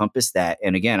encompass that.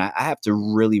 And again, I have to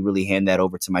really, really hand that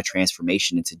over to my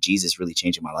transformation into Jesus really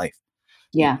changing my life.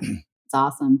 Yeah, it's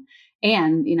awesome.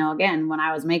 And, again, when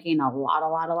I was making a lot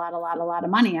of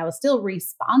money, I was still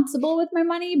responsible with my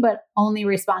money, but only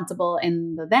responsible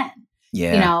in the then.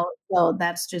 So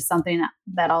that's just something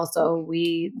that also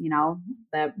we,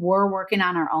 that we're working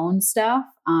on our own stuff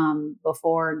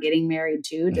before getting married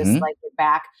too, just like get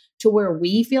back to where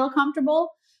we feel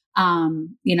comfortable.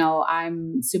 I'm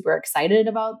super excited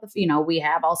about we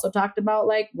have also talked about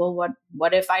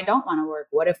what if I don't want to work?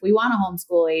 What if we want to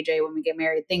homeschool AJ when we get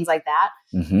married? Things like that.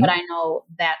 But I know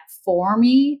that for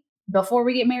me, before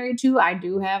we get married too, I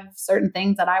do have certain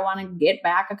things that I want to get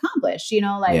back accomplished,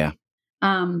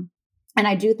 and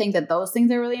I do think that those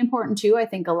things are really important too. I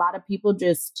think a lot of people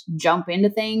just jump into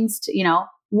things to,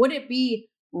 would it be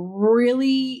really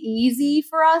easy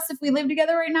for us if we lived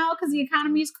together right now because the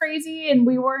economy is crazy and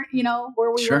we weren't,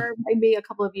 where we were maybe a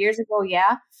couple of years ago?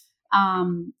 Yeah.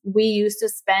 We used to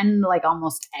spend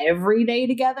almost every day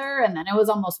together, and then it was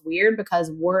almost weird because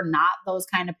we're not those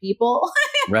kind of people.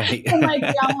 Right. And we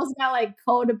almost got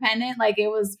codependent. It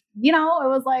was, it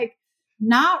was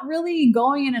not really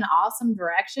going in an awesome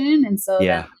direction. And so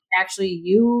then actually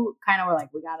you kind of were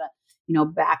we gotta,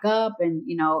 back up and,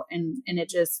 and it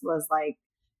just was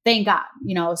thank God,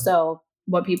 so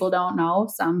what people don't know,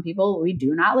 some people, we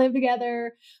do not live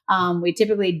together. We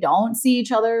typically don't see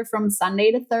each other from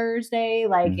Sunday to Thursday.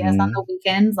 Yes, on the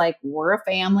weekends, we're a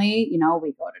family,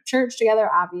 we go to church together,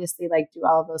 obviously, do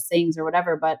all of those things or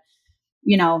whatever. But,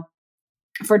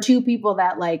 for two people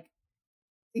that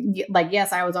like,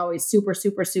 yes, I was always super,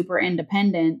 super, super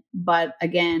independent. But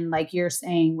again, like you're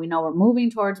saying, we know we're moving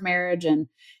towards marriage, and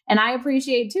I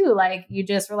appreciate too, like you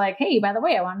just were like, hey, by the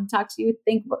way, I wanted to talk to you,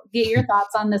 get your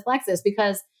thoughts on this Lexus,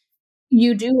 because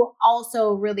you do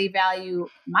also really value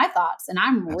my thoughts, and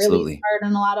I'm really Absolutely. smart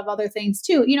in a lot of other things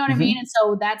too. You know what I mean? Hmm. And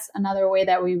so that's another way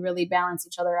that we really balance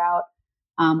each other out.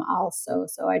 Also,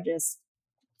 so I just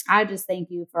thank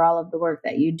you for all of the work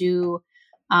that you do.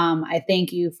 I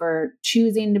thank you for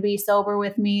choosing to be sober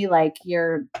with me. Like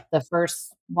you're the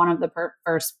first one of the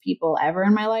first people ever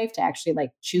in my life to actually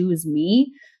like choose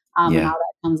me, and Yeah. all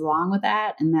that comes along with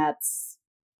that. And that's,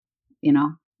 you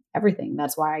know, everything.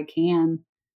 That's why I can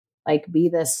like be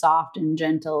this soft and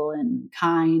gentle and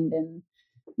kind and,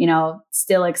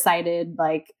 still excited.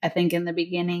 Like I think in the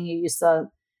beginning you used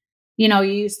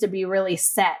to be really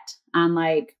set on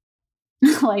like,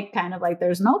 like kind of like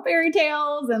there's no fairy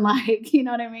tales and like, you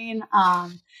know what I mean?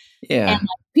 And Yeah. like,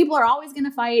 people are always going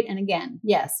to fight. And again,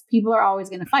 yes, people are always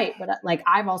going to fight. But like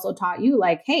I've also taught you,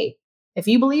 like, hey, if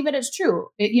you believe it, it's true.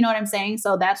 You know what I'm saying?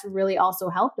 So that's really also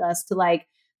helped us to like,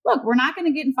 look, we're not going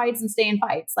to get in fights and stay in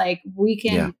fights. Like we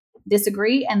Yeah. can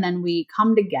disagree and then we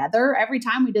come together. Every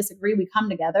time we disagree, we come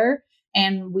together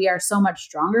and we are so much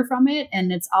stronger from it.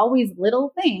 And it's always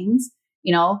little things,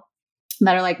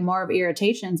 that are like more of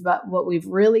irritations. But what we've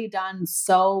really done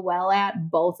so well at,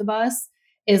 both of us,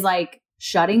 is like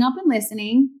shutting up and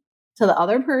listening to the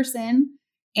other person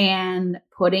and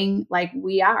putting like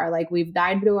we've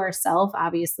died to ourselves,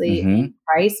 obviously Hmm. in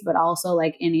Christ, but also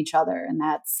like in each other. And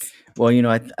that's,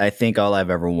 Well, I think all I've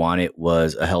ever wanted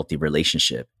was a healthy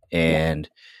relationship. yeah, And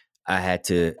I had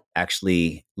to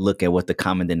actually look at what the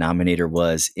common denominator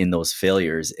was in those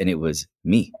failures, and it was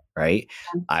me, right?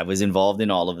 I was involved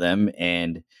in all of them.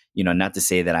 And, not to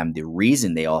say that I'm the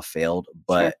reason they all failed, sure.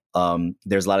 but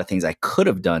there's a lot of things I could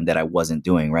have done that I wasn't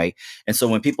doing, right? And so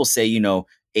when people say,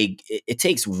 it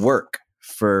takes work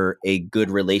for a good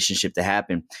relationship to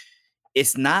happen,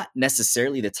 it's not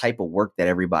necessarily the type of work that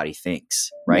everybody thinks,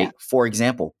 Yeah. right? For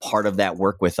example, part of that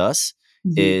work with us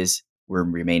Mhm. is we're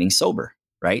remaining sober,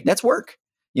 right? That's work.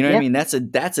 You know what I Yep.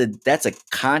 mean? That's a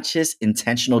conscious,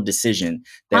 intentional decision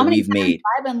How that many we've times made.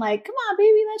 I've been like, come on,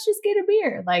 baby, let's just get a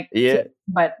beer. Like, Yeah,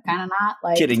 but kind of not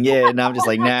like, kidding. Yeah, and I'm just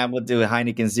like, nah, we'll do a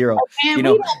Heineken Zero. You man, we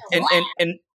know, don't and laugh. and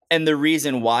and and the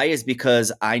reason why is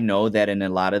because I know that in a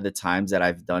lot of the times that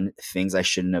I've done things I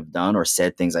shouldn't have done or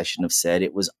said things I shouldn't have said,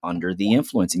 it was under the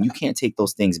influence, and you can't take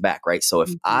those things back, right? So if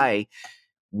Mhm. I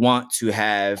want to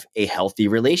have a healthy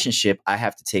relationship, I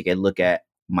have to take a look at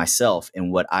myself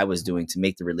and what I was doing to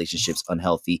make the relationships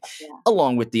unhealthy Yeah.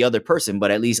 along with the other person,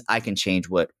 but at least I can change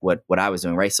what I was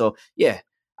doing, right? So, yeah,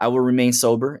 I will remain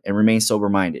sober and remain sober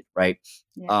minded, right?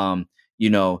 Yeah. Um,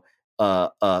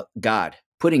 God,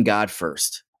 putting God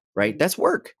first, right? That's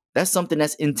work. That's something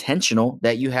that's intentional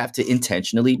that you have to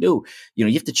intentionally do.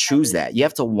 You have to choose that. You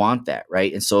have to want that,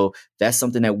 right? And so that's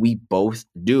something that we both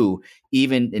do,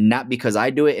 even and not because I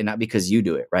do it and not because you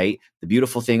do it, right? The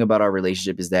beautiful thing about our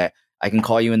relationship is that I can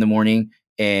call you in the morning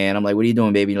and I'm like, what are you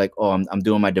doing, baby? You're like, oh, I'm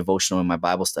doing my devotional and my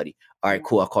Bible study. All right, Yeah.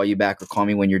 cool. I'll call you back or call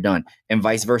me when you're done, and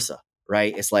vice versa,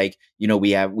 right? It's like,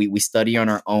 we study on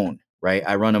our own, right?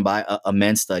 I run a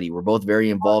men's study. We're both very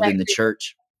Oh, involved that in the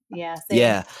church. Yeah, same.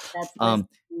 Yeah. That's Um,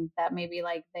 listening, that maybe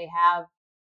like they have,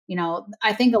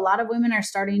 I think a lot of women are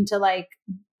starting to like,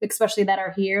 especially that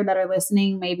are here that are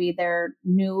listening, maybe they're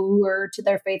newer to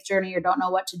their faith journey or don't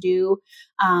know what to do.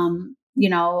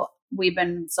 We've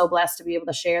been so blessed to be able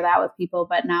to share that with people,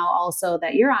 but now also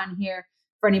that you're on here,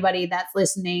 for anybody that's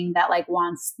listening that like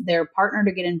wants their partner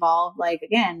to get involved, like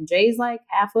again, Jay's like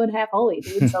half hood, half holy,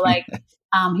 dude. So like,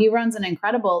 he runs an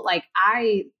incredible, like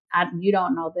you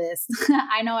don't know this.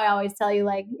 I know I always tell you,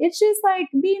 like, it's just like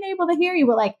being able to hear you,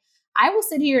 but like, I will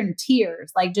sit here in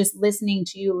tears, like just listening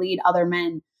to you lead other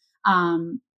men.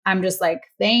 I'm just like,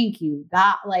 thank you,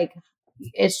 God. Like,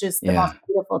 it's just the most yeah.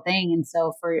 beautiful thing. And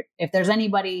so if there's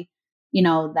anybody,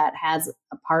 that has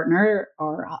a partner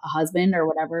or a husband or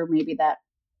whatever, maybe that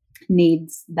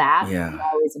needs that, I'm Yeah.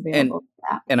 always And available for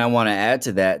that. and I want to add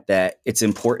to that it's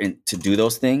important to do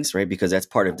those things, right? Because that's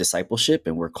part of discipleship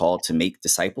and we're called to make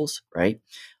disciples, right?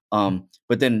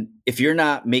 But then if you're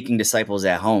not making disciples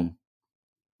at home,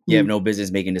 you have Mm, no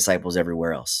business making disciples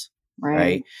everywhere else, right.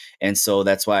 right? And so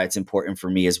that's why it's important for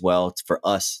me as well, for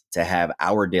us to have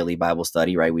our daily Bible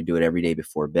study, right? We do it every day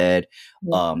before bed.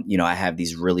 Yeah. I have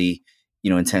these really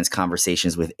intense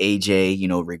conversations with AJ,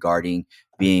 regarding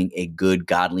being a good,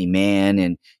 godly man.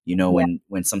 And,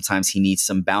 when sometimes he needs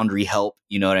some boundary help,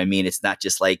 you know what I mean? It's not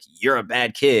just like, you're a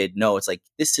bad kid. No, it's like,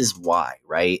 this is why.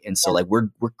 Right. And so like, we're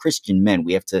Christian men.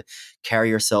 We have to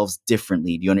carry ourselves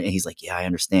differently. Do you understand? And he's like, yeah, I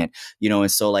understand,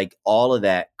 and so like all of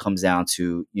that comes down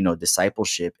to,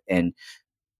 discipleship, and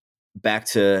back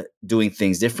to doing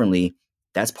things differently.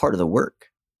 That's part of the work,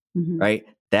 right?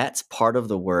 That's part of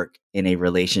the work in a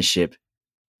relationship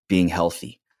being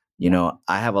healthy.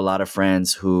 I have a lot of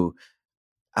friends who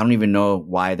I don't even know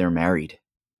why they're married.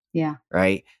 Yeah.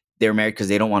 Right. They're married because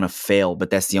they don't want to fail,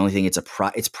 but that's the only thing.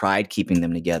 It's pride keeping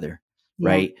them together.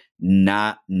 Right.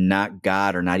 Not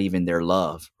God, or not even their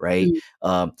love. Right.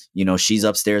 She's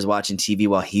upstairs watching TV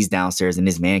while he's downstairs in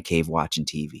his man cave watching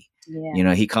TV.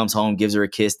 Yeah. He comes home, gives her a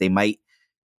kiss. They might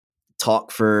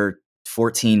talk for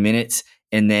 14 minutes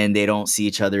and then they don't see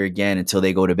each other again until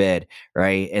they go to bed.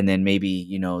 Right. And then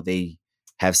maybe, they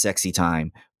have sexy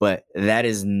time, but that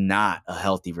is not a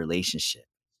healthy relationship.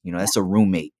 That's a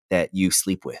roommate that you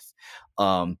sleep with.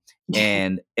 And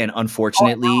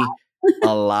unfortunately,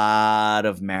 a lot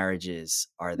of marriages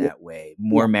are that way.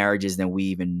 More marriages than we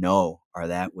even know are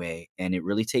that way. And it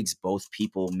really takes both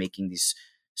people making these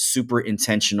super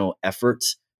intentional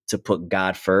efforts to put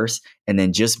God first, and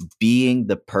then just being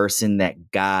the person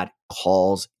that God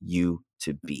calls you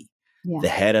to be. The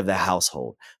head of the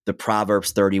household, the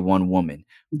Proverbs 31 woman,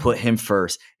 put him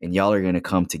first, and y'all are going to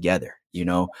come together.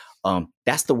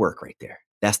 That's the work right there.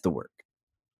 That's the work.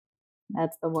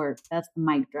 That's the work. That's the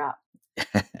mic drop.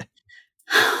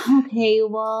 Okay.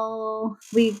 Well,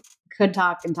 we could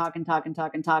talk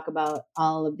about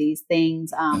all of these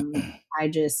things. I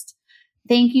just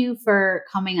thank you for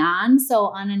coming on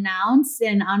so unannounced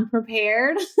and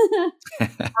unprepared.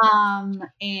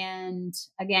 And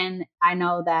again, I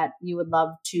know that you would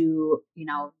love to,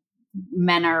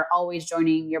 men are always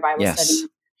joining your Bible study.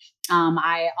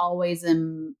 I always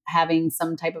am having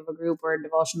some type of a group or a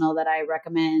devotional that I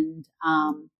recommend.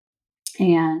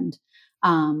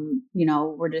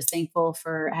 We're just thankful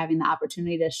for having the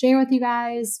opportunity to share with you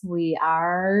guys. We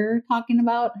are talking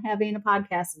about having a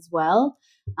podcast as well.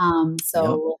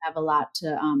 We'll have a lot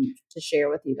to share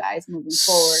with you guys moving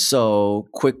forward. So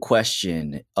quick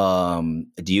question. Do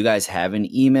you guys have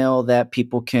an email that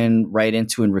people can write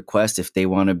into and request if they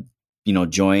want to,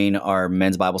 join our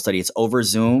men's Bible study? It's over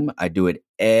Zoom. I do it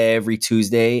every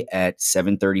Tuesday at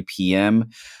 7:30 p.m.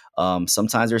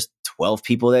 Sometimes there's 12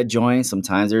 people that join.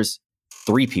 Sometimes there's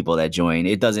 3 people that join.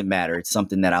 It doesn't matter. It's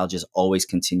something that I'll just always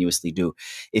continuously do.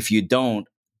 If you don't,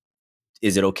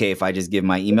 is it okay if I just give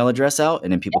my email address out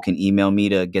and then people can email me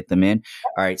to get them in?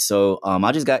 All right. So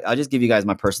I'll just give you guys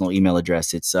my personal email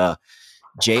address. It's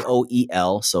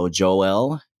JOEL, so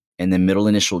Joel, and then middle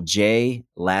initial J,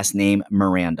 last name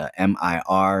Miranda,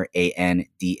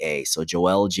 MIRANDA. So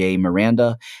Joel J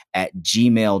Miranda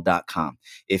 @gmail.com.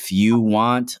 If you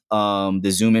want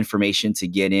the Zoom information to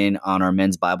get in on our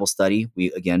men's Bible study,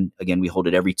 we hold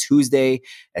it every Tuesday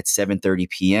at 7:30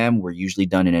 p.m. We're usually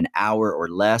done in an hour or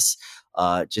less.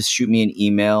 Just shoot me an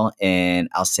email and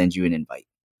I'll send you an invite.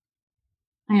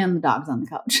 And the dog's on the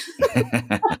couch.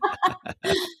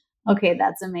 Okay,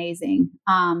 that's amazing.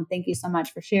 Thank you so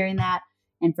much for sharing that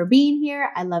and for being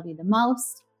here. I love you the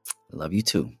most. I love you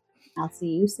too. I'll see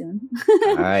you soon.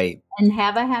 All right. And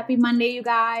have a happy Monday, you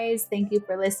guys. Thank you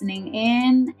for listening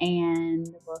in,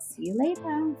 and we'll see you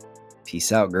later.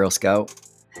 Peace out, Girl Scout.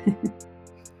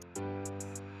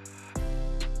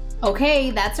 Okay,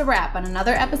 that's a wrap on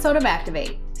another episode of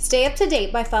Activate. Stay up to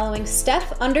date by following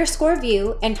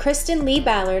Steph_View and Kristen Lee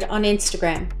Ballard on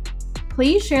Instagram.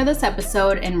 Please share this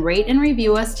episode and rate and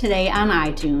review us today on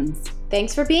iTunes.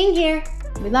 Thanks for being here.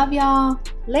 We love y'all.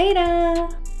 Later.